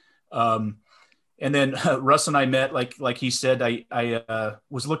imagine. And then Russ and I met, like he said, I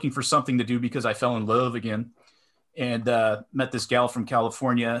was looking for something to do because I fell in love again, and met this gal from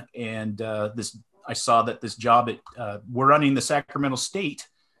California. And I saw that this job at we're running the Sacramento State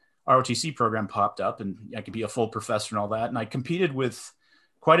ROTC program popped up, and I could be a full professor and all that. And I competed with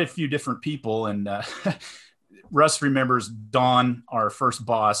quite a few different people. And Russ remembers Don, our first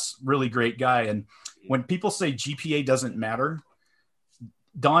boss, really great guy. And when people say GPA doesn't matter,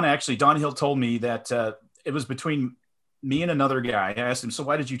 Don Hill told me that it was between me and another guy. I asked him, so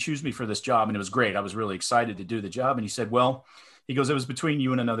why did you choose me for this job? And it was great. I was really excited to do the job. And he said, well, he goes, it was between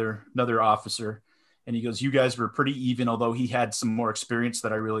you and another officer. And he goes, you guys were pretty even, although he had some more experience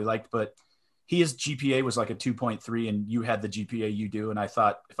that I really liked, but his GPA was like a 2.3 and you had the GPA you do. And I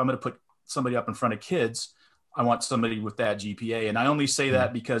thought, if I'm going to put somebody up in front of kids, I want somebody with that GPA. And I only say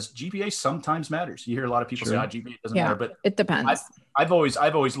that because GPA sometimes matters. You hear a lot of people say, GPA doesn't matter, but it depends. I've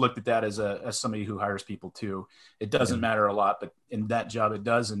always looked at that as somebody who hires people too. It doesn't matter a lot, but in that job it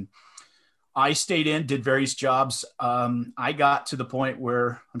does. And I stayed in, did various jobs. I got to the point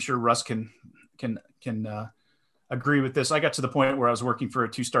where I'm sure Russ can agree with this. I got to the point where I was working for a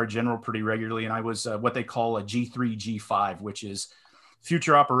 2-star general pretty regularly. And I was what they call a G3, G5, which is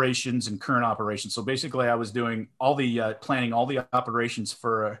future operations and current operations. So basically I was doing all the planning, all the operations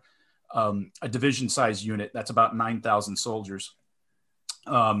for a division size unit. That's about 9,000 soldiers.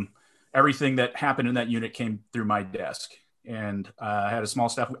 Everything that happened in that unit came through my desk, and I had a small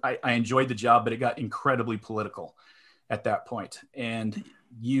staff. I enjoyed the job, but it got incredibly political at that point. And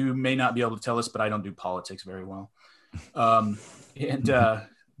you may not be able to tell us, but I don't do politics very well. The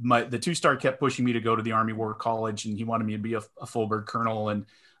 2-star kept pushing me to go to the Army War College, and he wanted me to be a full bird colonel and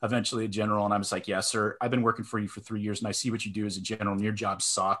eventually a general. And I was like, yes, sir, I've been working for you for 3 years and I see what you do as a general, and your job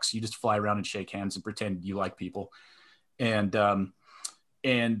sucks. You just fly around and shake hands and pretend you like people. And so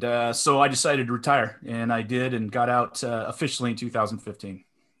I decided to retire, and I did, and got out officially in 2015.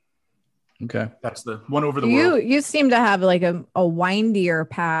 Okay. That's the one over the world. You seem to have like a windier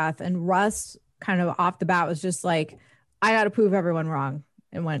path, and Russ kind of off the bat was just like, I got to prove everyone wrong,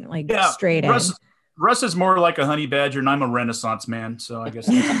 and went straight in. Russ is more like a honey badger, and I'm a Renaissance man. So I guess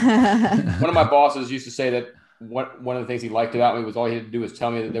one of my bosses used to say that one of the things he liked about me was all he had to do was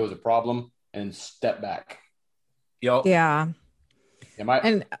tell me that there was a problem and step back. Yep. Yeah.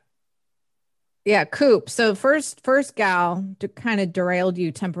 Coop. So first gal kind of derailed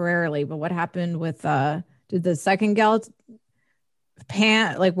you temporarily, but what happened with did the second gal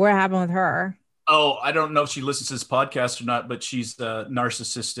what happened with her? Oh, I don't know if she listens to this podcast or not, but she's the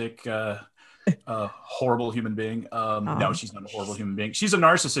narcissistic, horrible human being. No, she's not a horrible human being. She's a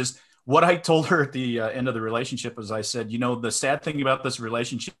narcissist. What I told her at the end of the relationship was, I said, the sad thing about this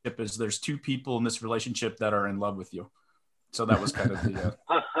relationship is there's 2 people in this relationship that are in love with you. So that was kind of the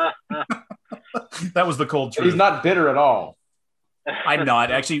that was the cold truth. He's not bitter at all. I'm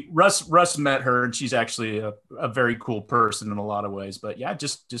not actually. Russ met her, and she's actually a very cool person in a lot of ways. But yeah,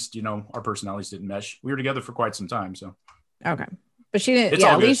 just our personalities didn't mesh. We were together for quite some time. So okay, but she didn't. It's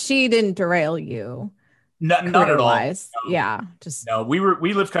at least she didn't derail you. Not at all. No. Yeah, just no.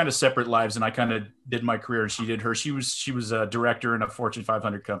 We lived kind of separate lives, and I kind of did my career, and she did her. She was a director in a Fortune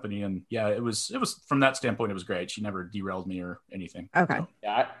 500 company, and yeah, it was from that standpoint, it was great. She never derailed me or anything. Okay. So.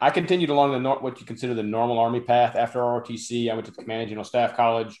 Yeah, I continued along what you consider the normal Army path. After ROTC, I went to the Command General Staff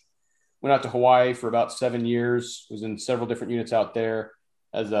College, went out to Hawaii for about 7 years. Was in several different units out there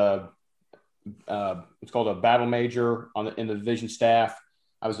as it's called a battle major in the division staff.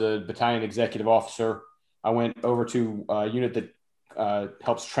 I was a battalion executive officer. I went over to a unit that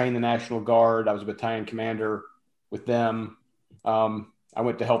helps train the National Guard. I was a battalion commander with them. I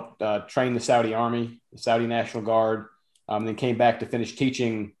went to help train the Saudi Army, the Saudi National Guard, then came back to finish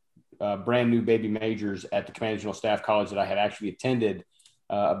teaching brand new baby majors at the Command General Staff College that I had actually attended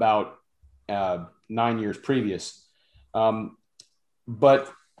about 9 years previous.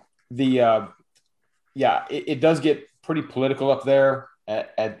 But it does get pretty political up there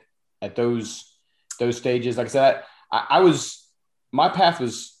at those stages. Like I said, my path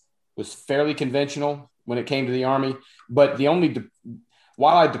was fairly conventional when it came to the Army, but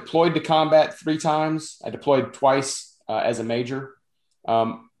while I deployed to combat 3 times, I deployed twice as a major.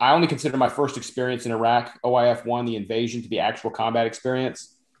 I only consider my first experience in Iraq, OIF-1, the invasion, to be actual combat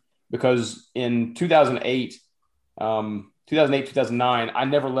experience. because in 2009, I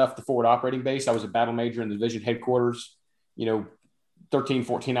never left the forward operating base. I was a battle major in the division headquarters, 13,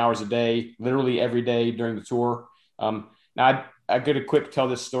 14 hours a day, literally every day during the tour. Now, I get a quick tell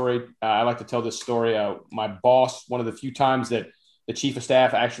this story. I like to tell this story. My boss, one of the few times that the chief of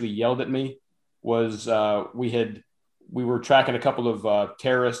staff actually yelled at me was we were tracking a couple of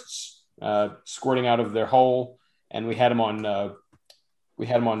terrorists squirting out of their hole, and we had them on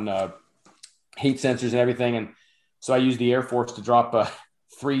heat sensors and everything. And so I used the Air Force to drop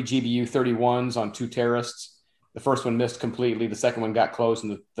 3 GBU-31s on 2 terrorists. The first one missed completely. The second one got close,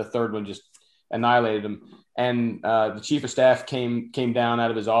 and the third one just annihilated them. And the chief of staff came down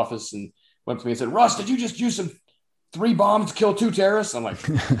out of his office and went to me and said, "Russ, did you just use 3 bombs to kill 2 terrorists?" I'm like,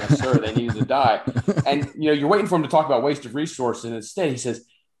 "Yes, sir. They needed to die." And you're waiting for him to talk about waste of resource, and instead he says,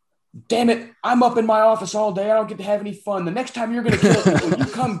 "Damn it, I'm up in my office all day. I don't get to have any fun. The next time you're going to kill people, you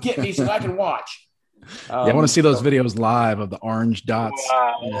come get me so I can watch." I want to see those videos live of the orange dots.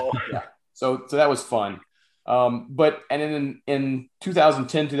 Wow. Yeah. So that was fun. But then in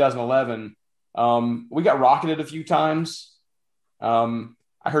 2010, 2011, we got rocketed a few times. I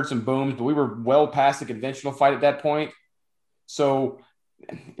heard some booms, but we were well past the conventional fight at that point. So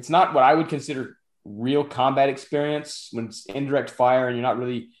it's not what I would consider real combat experience when it's indirect fire and you're not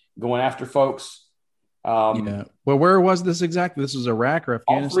really going after folks. Well, where was this exactly? This was Iraq or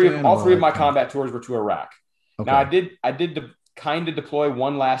Afghanistan? All three of my combat tours were to Iraq. Okay. Now I did kind of deploy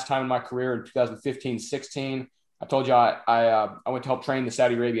one last time in my career in 2015, 16. I told you I went to help train the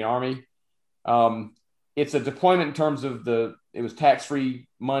Saudi Arabian army. It's a deployment in terms of it was tax-free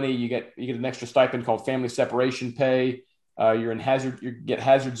money. You get an extra stipend called family separation pay. You get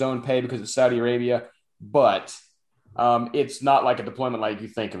hazard zone pay because it's Saudi Arabia, but it's not like a deployment like you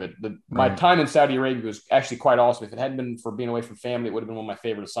think of it. My time in Saudi Arabia was actually quite awesome. If it hadn't been for being away from family, it would have been one of my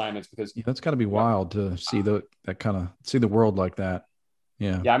favorite assignments because that's got to be wild to see see the world like that.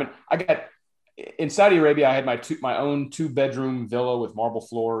 Yeah. Yeah. I mean, in Saudi Arabia, I had my own 2-bedroom villa with marble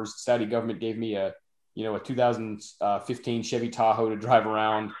floors. The Saudi government gave me a 2015 Chevy Tahoe to drive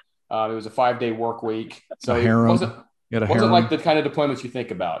around. It was a 5-day work week. So it wasn't like the kind of deployments you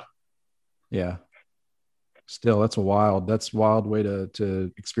think about. Yeah. Still, that's a wild way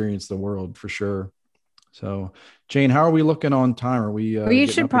to experience the world for sure. So Jane, how are we looking on time? Are we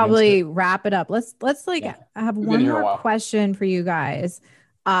should probably wrap it up. Let's I have one more question for you guys.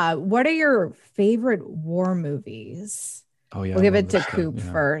 What are your favorite war movies? Oh yeah. We'll give it to Coop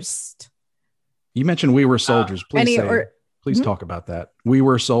first. You mentioned We Were Soldiers. Please talk about that. We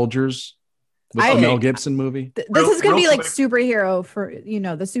Were Soldiers. The Mel Gibson movie. This is going to be like superhero for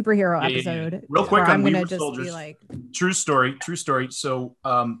the superhero episode. Yeah. Real quick, I'm going to just Soldiers. Be like, true story. So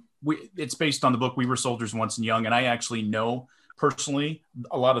it's based on the book We Were Soldiers Once and Young, and I actually know personally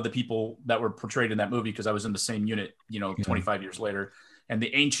a lot of the people that were portrayed in that movie because I was in the same unit, 25 years later. And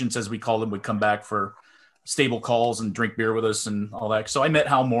the ancients, as we call them, would come back for stable calls and drink beer with us and all that. So I met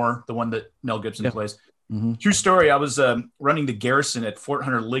Hal Moore, the one that Mel Gibson plays. Mm-hmm. True story. I was running the garrison at Fort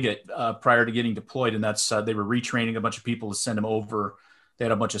Hunter Liggett prior to getting deployed, and that's they were retraining a bunch of people to send them over. They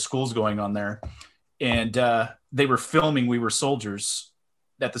had a bunch of schools going on there, and they were filming We Were Soldiers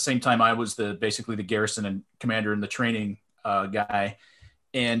at the same time. I was basically the garrison and commander and the training guy,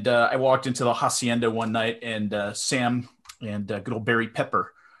 and I walked into the hacienda one night, and Sam and good old Barry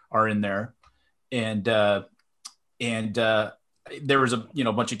Pepper are in there, and there was a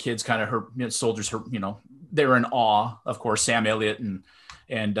bunch of kids kind of soldiers, they were in awe, of course. Sam Elliott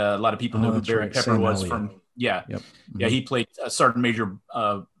and a lot of people knew who Barry Pepper Sam was Elliott. from. Yeah. Yep. Yeah. He played Sergeant Major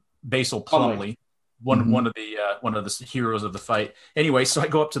Basil Plumley, one of the heroes of the fight. Anyway, so I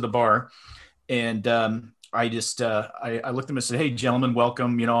go up to the bar and I just I looked at him and said, "Hey, gentlemen,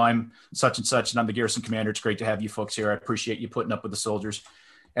 welcome. I'm such and such, and I'm the garrison commander. It's great to have you folks here. I appreciate you putting up with the soldiers."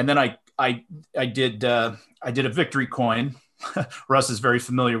 And then I did a victory coin. Russ is very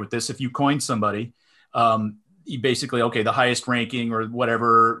familiar with this. If you coin somebody, you basically, the highest ranking or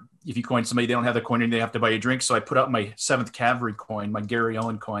whatever, if you coin somebody, they don't have the coin and they have to buy you a drink. So I put out my 7th Cavalry coin, my Gary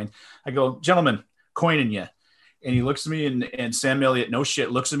Owen coin. I go, "Gentlemen, coining you." And he looks at me and Sam Elliott, no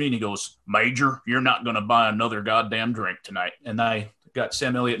shit, looks at me and he goes, "Major, you're not going to buy another goddamn drink tonight." And I got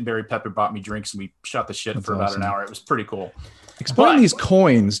Sam Elliott and Barry Pepper bought me drinks and we shot the shit for about an hour. It was pretty cool. Explain these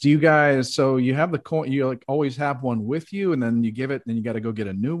coins. Do you guys, so you have the coin, you always have one with you and then you give it and you got to go get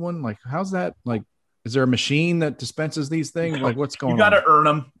a new one? Like, how's that? Like, is there a machine that dispenses these things? Like, what's going on? You got to earn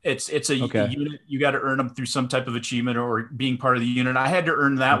them. It's a unit. You got to earn them through some type of achievement or being part of the unit. I had to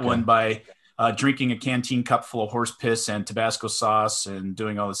earn that one by drinking a canteen cup full of horse piss and Tabasco sauce and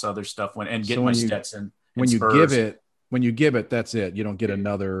doing all this other stuff and getting my Stetson. When you give it, when you give it, that's it. You don't get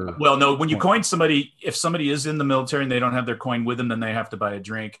another. Well, no, when you coin somebody, if somebody is in the military and they don't have their coin with them, then they have to buy a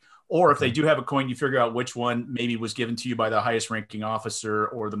drink. Or if they do have a coin, you figure out which one maybe was given to you by the highest ranking officer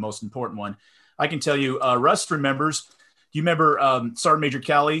or the most important one. I can tell you, Russ remembers. Do you remember Sergeant Major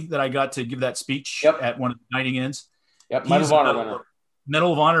Calley that I got to give that speech at one of the dining inns? Yep, Medal of Honor winner.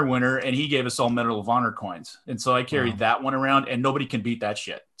 Medal of Honor winner, and he gave us all Medal of Honor coins. And so I carried that one around, and nobody can beat that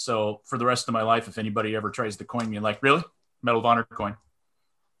shit. So for the rest of my life, if anybody ever tries to coin me, I'm like, really? Medal of Honor coin.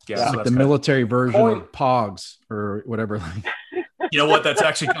 Yeah, it's like the military version of Pogs or whatever. You know what? That's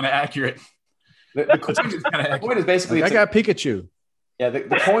actually kind of accurate. The coin is basically like I got Pikachu. Yeah,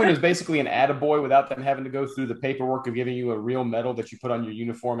 the coin is basically an attaboy without them having to go through the paperwork of giving you a real medal that you put on your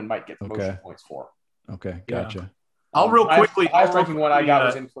uniform and might get promotion points for. Okay, gotcha. Yeah. I'll real quickly. The highest ranking one I got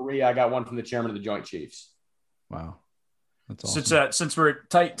was in Korea. I got one from the chairman of the Joint Chiefs. Wow. That's awesome. Since we're at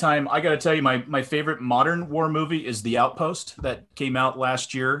tight time, I got to tell you, my favorite modern war movie is The Outpost that came out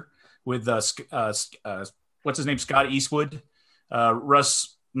last year with what's his name, Scott Eastwood.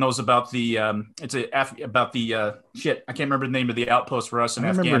 Russ knows about the shit. I can't remember the name of The Outpost for us in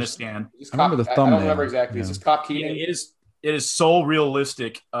Afghanistan. I remember the thumbnail. I don't remember exactly. Is this Cop Keating? Yeah, it is so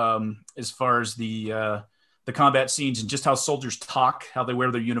realistic as far as the combat scenes and just how soldiers talk, how they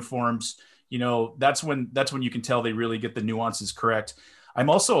wear their uniforms. You know, that's when you can tell they really get the nuances correct. I'm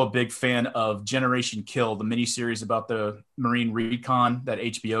also a big fan of Generation Kill, the miniseries about the Marine recon that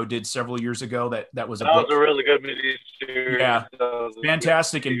HBO did several years ago. That was a really good miniseries. Yeah,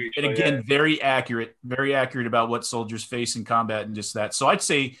 fantastic, and again, very accurate about what soldiers face in combat and just that. So I'd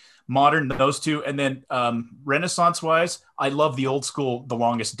say modern, those two, and then Renaissance wise, I love the old school, The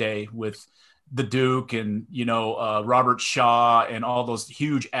Longest Day with the Duke and Robert Shaw and all those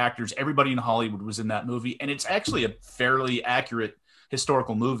huge actors. Everybody in Hollywood was in that movie, and it's actually a fairly accurate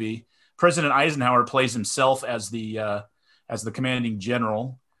historical movie. President Eisenhower plays himself as the commanding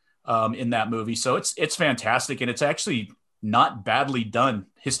general in that movie, so it's fantastic, and it's actually not badly done,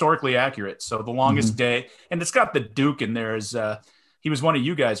 historically accurate. So The Longest Day, and it's got the Duke in there as he was one of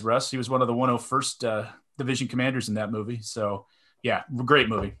you guys, Russ. He was one of the 101st Division commanders in that movie. So yeah, great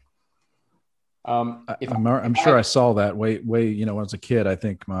movie. I'm sure I saw that way when I was a kid. I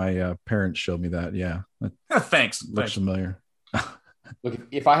think my parents showed me that. Yeah. Thanks. Looks familiar. Look,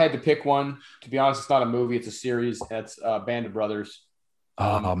 if I had to pick one, to be honest, it's not a movie, it's a series. That's Band of Brothers.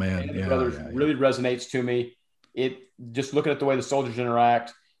 Oh man. Band of Brothers really resonates to me. It just looking at the way the soldiers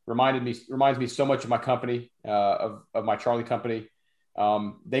interact reminds me so much of my company, of my Charlie company.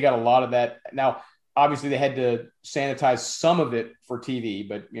 They got a lot of that. Now, obviously they had to sanitize some of it for TV,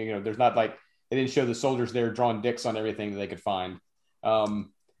 but there's not like, they didn't show the soldiers there drawing dicks on everything that they could find.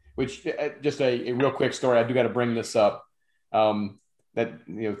 Which just a real quick story. I do got to bring this up. That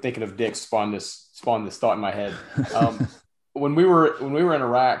thinking of dicks spawned this thought in my head. When we were in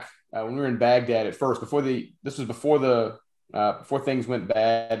Iraq, when we were in Baghdad at first, before things went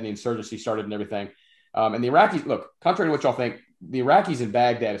bad and the insurgency started and everything. And the Iraqis, look, contrary to what y'all think, the Iraqis in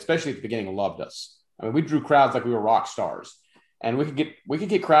Baghdad, especially at the beginning, loved us. I mean, we drew crowds like we were rock stars. And we could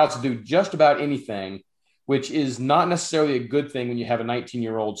get crowds to do just about anything, which is not necessarily a good thing when you have a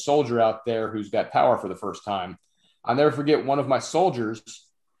 19-year-old soldier out there who's got power for the first time. I'll never forget one of my soldiers,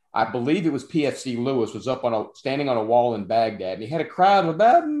 I believe it was PFC Lewis, was standing on a wall in Baghdad, and he had a crowd of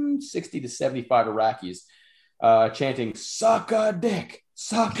about 60 to 75 Iraqis chanting, "Suck a dick,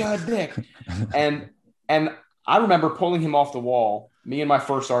 suck a dick." and I remember pulling him off the wall, me and my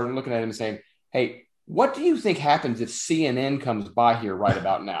first sergeant looking at him and saying, "Hey, what do you think happens if CNN comes by here right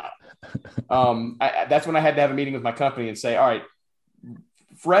about now?" That's when I had to have a meeting with my company and say, all right,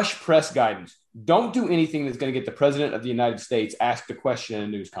 fresh press guidance. Don't do anything that's going to get the president of the United States asked a question in a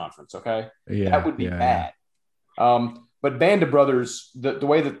news conference, okay? Yeah, that would be bad. But Band of Brothers, the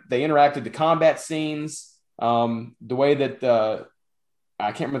way that they interacted, the combat scenes, the way that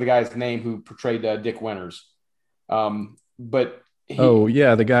I can't remember the guy's name who portrayed Dick Winters. But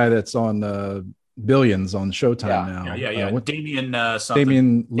the guy that's on Billions on Showtime now. Yeah.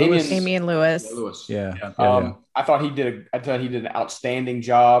 Damian Lewis. Damian Lewis. Yeah. I thought he did an outstanding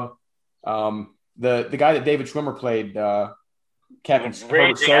job. The guy that David Schwimmer played, Captain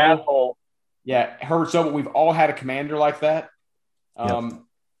Herbert Sobel. Yeah, Herbert Sobel. We've all had a commander like that. All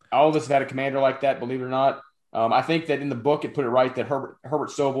of us have had a commander like that, believe it or not. I think that in the book it put it right that Herbert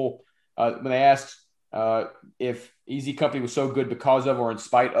Sobel, when they asked if Easy Company was so good because of or in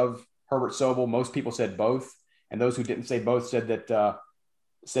spite of Herbert Sobel, most people said both, and those who didn't say both said that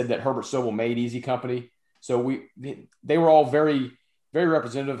Herbert Sobel made Easy Company. So they were all very, very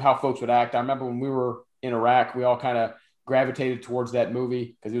representative of how folks would act. I remember when we were in Iraq, we all kind of gravitated towards that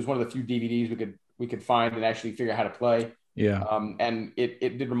movie because it was one of the few DVDs we we could find and actually figure out how to play. Yeah. And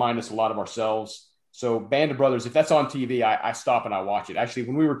it did remind us a lot of ourselves. So Band of Brothers, if that's on TV, I stop and I watch it. Actually,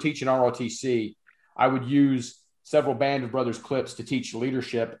 when we were teaching ROTC, I would use several Band of Brothers clips to teach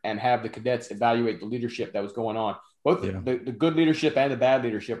leadership and have the cadets evaluate the leadership that was going on, both the good leadership and the bad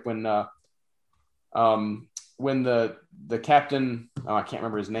leadership. When the captain, I can't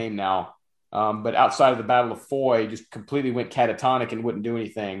remember his name now, but outside of the Battle of Foy, just completely went catatonic and wouldn't do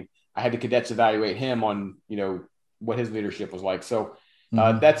anything. I had the cadets evaluate him on, what his leadership was like. So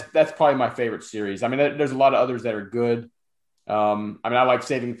that's probably my favorite series. I mean, there's a lot of others that are good. I like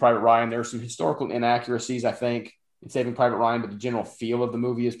Saving Private Ryan. There are some historical inaccuracies, I think, in Saving Private Ryan, but the general feel of the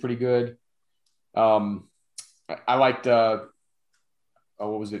movie is pretty good. I liked, what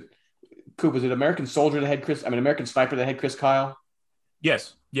was it? Coop, was it American Soldier that had American Sniper that had Chris Kyle?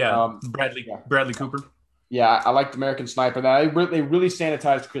 Yes. Yeah. Bradley Cooper. Yeah. I liked American Sniper. They really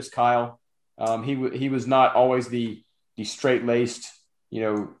sanitized Chris Kyle. He was not always the straight-laced,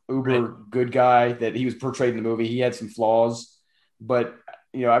 uber good guy that he was portrayed in the movie. He had some flaws, but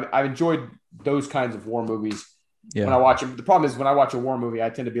I've enjoyed those kinds of war movies. Yeah. When I watch them, the problem is when I watch a war movie, I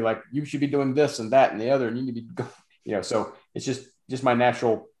tend to be like, you should be doing this and that and the other, and you need to be, so it's just my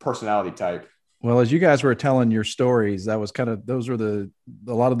natural personality type. Well, as you guys were telling your stories, that was kind of, a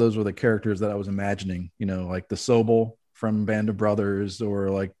lot of those were the characters that I was imagining, like the Sobel from Band of Brothers,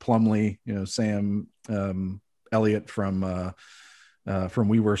 or like Plumley, Sam Elliott from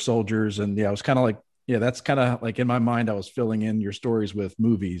We Were Soldiers. And I was kind of like, that's kind of like in my mind, I was filling in your stories with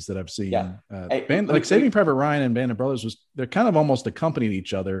movies that I've seen. Yeah. Saving Private Ryan and Band of Brothers they're kind of almost accompanied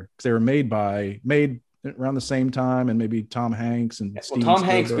each other because they were made around the same time, and maybe Tom Hanks and Steven Tom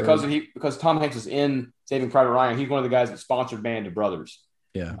Hanks, Spielberg. because Tom Hanks was in Saving Private Ryan, he's one of the guys that sponsored Band of Brothers.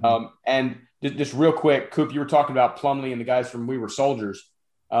 Yeah. And just real quick, Coop, you were talking about Plumley and the guys from We Were Soldiers.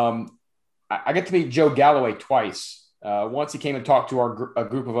 I get to meet Joe Galloway twice. Once he came and talked to a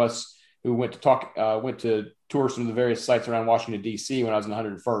group of us who went to tour some of the various sites around Washington, D.C. when I was in the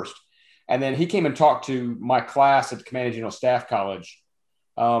 101st. And then he came and talked to my class at the Commanding General Staff College.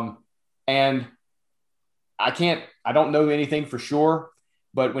 And I don't know anything for sure,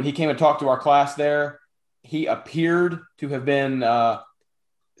 but when he came and talked to our class there, he appeared to have been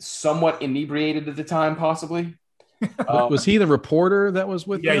somewhat inebriated at the time, possibly. Was he the reporter that was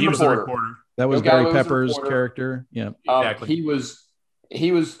with them? Yeah, he was the reporter. That was Gary Pepper's character. Yeah, exactly.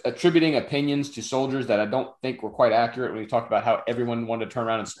 He was attributing opinions to soldiers that I don't think were quite accurate when he talked about how everyone wanted to turn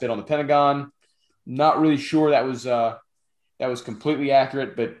around and spit on the Pentagon. Not really sure that was completely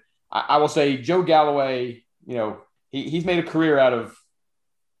accurate, but I will say Joe Galloway, he's made a career out of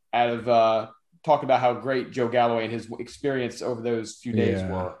talking about how great Joe Galloway and his experience over those few days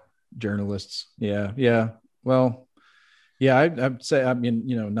were. Journalists. Yeah. Well, yeah, I'd say,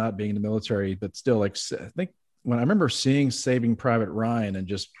 not being in the military, but still, I think when I remember seeing Saving Private Ryan and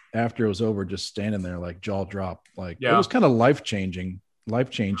just after it was over, just standing there, like jaw drop, it was kind of life changing.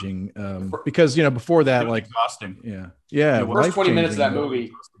 Because before that, like exhausting. The first 20 minutes of that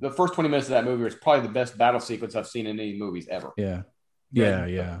movie was probably the best battle sequence I've seen in any movies ever. Yeah.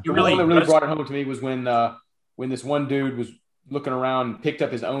 The one that really brought it home to me was when this one dude was looking around, picked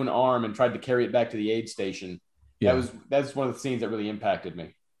up his own arm and tried to carry it back to the aid station. Yeah. That's one of the scenes that really impacted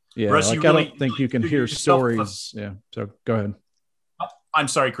me. Yeah, Russ, I don't think you can hear stories. Yeah, so go ahead. I'm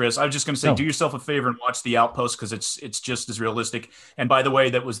sorry, Chris. I was just going to say, do yourself a favor and watch The Outpost because it's just as realistic. And by the way,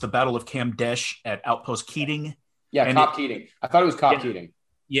 that was the Battle of Kamdesh at Outpost Keating. Yeah, and Keating. I thought it was Keating.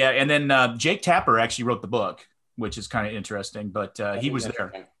 Yeah, and then Jake Tapper actually wrote the book, which is kind of interesting. But he was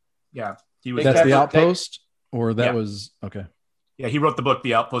there. Yeah, he was. That's The Outpost, or that was okay. Yeah, he wrote the book,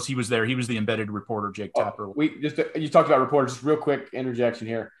 The Outpost. He was there. He was the embedded reporter, Jake Tapper. You talked about reporters. Just real quick interjection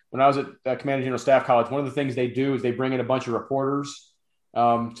here. When I was at Commanding General Staff College, one of the things they do is they bring in a bunch of reporters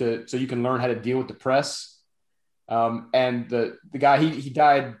so you can learn how to deal with the press. And the guy, he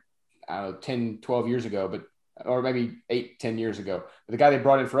died, I don't know, 10, 12 years ago, or maybe 8, 10 years ago. But the guy they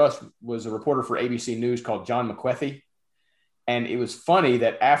brought in for us was a reporter for ABC News called John McQuethy. And it was funny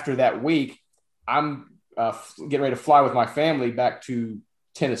that after that week, I'm getting ready to fly with my family back to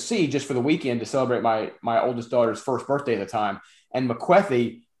Tennessee just for the weekend to celebrate my oldest daughter's first birthday at the time. And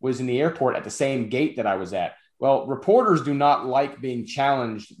McQuethy was in the airport at the same gate that I was at. Well, reporters do not like being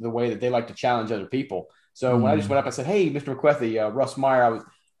challenged the way that they like to challenge other people. So when I just went up, I said, "Hey, Mr. McQuethy, Russ Meyer,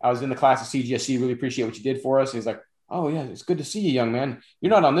 I was in the class at CGSC. Really appreciate what you did for us." And he's like, "Oh yeah, it's good to see you, young man.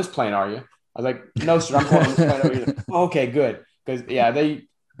 You're not on this plane, are you?" I was like, "No, sir, I'm going on this plane over here." "Oh, okay, good." Because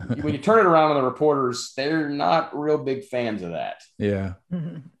when you turn it around on the reporters, they're not real big fans of that. Yeah.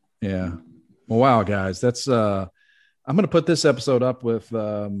 Yeah. Well, wow, guys, that's I'm going to put this episode up with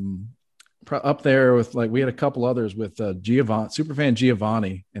up there with like, we had a couple others with Giovanni, superfan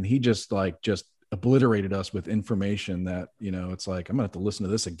Giovanni, and he just obliterated us with information that, it's like, I'm gonna have to listen to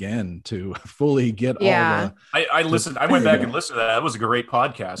this again to fully get all the. I listened. I went back and listened to that. That was a great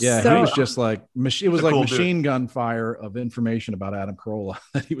podcast. Yeah, So, he was just like, it was like cool machine gun fire of information about Adam Carolla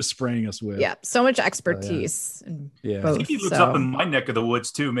that he was spraying us with. Yeah, so much expertise. Yeah. Both, I think he lives up in my neck of the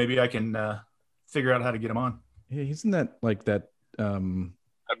woods too. Maybe I can figure out how to get him on. Yeah, he's in that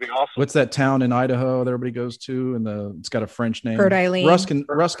That'd be awesome. What's that town in Idaho that everybody goes to? And it's got a French name. Coeur d'Alene. Russ can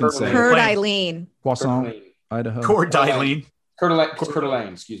say it. Coeur d'Alene. Poisson, Idaho. Coeur d'Alene. Coeur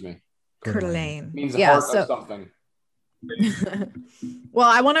d'Alene, excuse me. Coeur d'Alene. Means the heart of something. Well,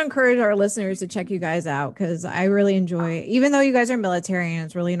 I want to encourage our listeners to check you guys out because I really enjoy, even though you guys are military and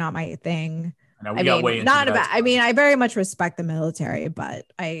it's really not my thing. I mean, I very much respect the military, but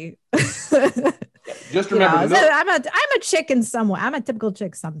I just remember, I'm a chick in some way. I'm a typical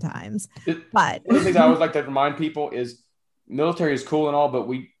chick sometimes. But one of the things I always like to remind people is military is cool and all, but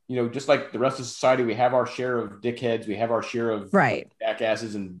we, just like the rest of society, we have our share of dickheads. We have our share of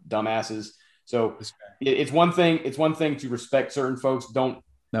jackasses and dumbasses. So it's one thing. It's one thing to respect certain folks. He's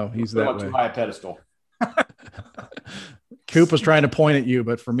that way. Too high a pedestal. Coop was trying to point at you,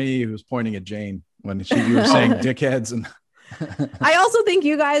 but for me, he was pointing at Jane when you were saying dickheads. And I also think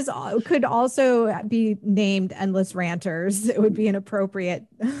you guys could also be named Endless Ranters. It would be inappropriate.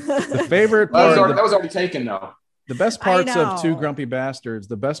 The favorite part, that was already taken though. The best parts of Two Grumpy Bastards,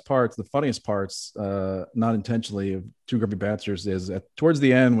 the funniest parts, not intentionally, of Two Grumpy Bastards is towards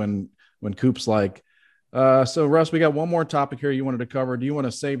the end when Coop's like, so Russ, we got one more topic here you wanted to cover. Do you want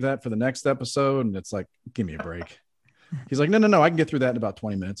to save that for the next episode? And it's like, give me a break. He's like, no, I can get through that in about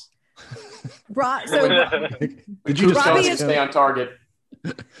 20 minutes. Did you just stay on target?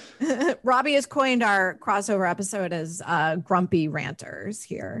 Robbie has coined our crossover episode as Grumpy Ranters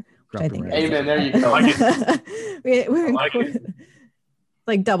here. Which I think Amen. There you go. we're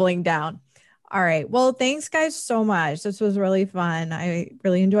like doubling down. All right. Well, thanks guys so much. This was really fun. I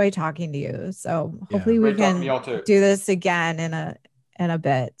really enjoyed talking to you. So hopefully we can do this again in a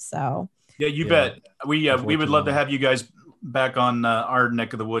bit. So yeah, you bet. We would love to have you guys back on our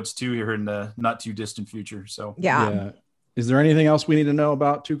neck of the woods too here in the not too distant future. So yeah. Is there anything else we need to know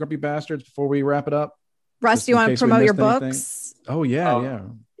about Two Grumpy Bastards before we wrap it up? Russ, do you want to promote your books? Oh yeah. Yeah.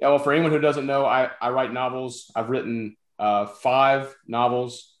 Well, for anyone who doesn't know, I write novels. I've written 5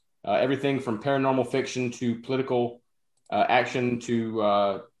 novels, everything from paranormal fiction to political action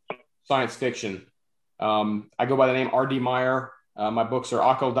to science fiction. I go by the name R.D. Meyer. My books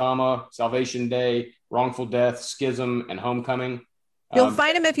are Akeldama, Salvation Day, Wrongful Death, Schism, and Homecoming. You'll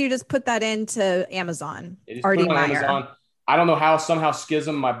find them if you just put that into Amazon. R.D. Meyer. Amazon. I don't know how, somehow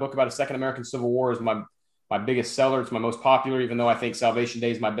Schism, my book about a Second American Civil War, is my biggest seller. It's my most popular, even though I think Salvation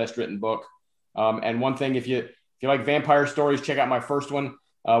Day is my best written book. And one thing, if you like vampire stories, check out my first one.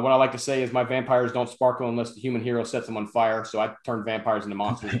 What I like to say is my vampires don't sparkle unless the human hero sets them on fire. So I turn vampires into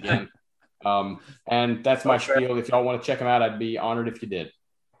monsters again. And that's my spiel. If y'all want to check them out, I'd be honored if you did.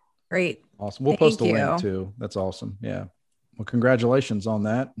 Great. Awesome. We'll post a link too. That's awesome. Yeah. Well, congratulations on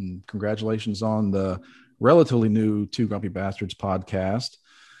that. And congratulations on the relatively new Two Grumpy Bastards podcast.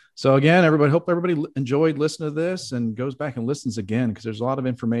 So again, hope everybody enjoyed listening to this and goes back and listens again, because there's a lot of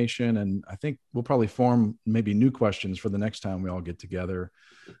information, and I think we'll probably form maybe new questions for the next time we all get together.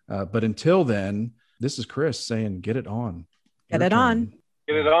 But until then, this is Chris saying, get it on. Get it on.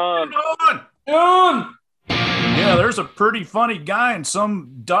 Get it on. Get on. Yeah, there's a pretty funny guy and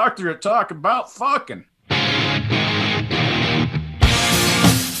some doctor that talk about fucking.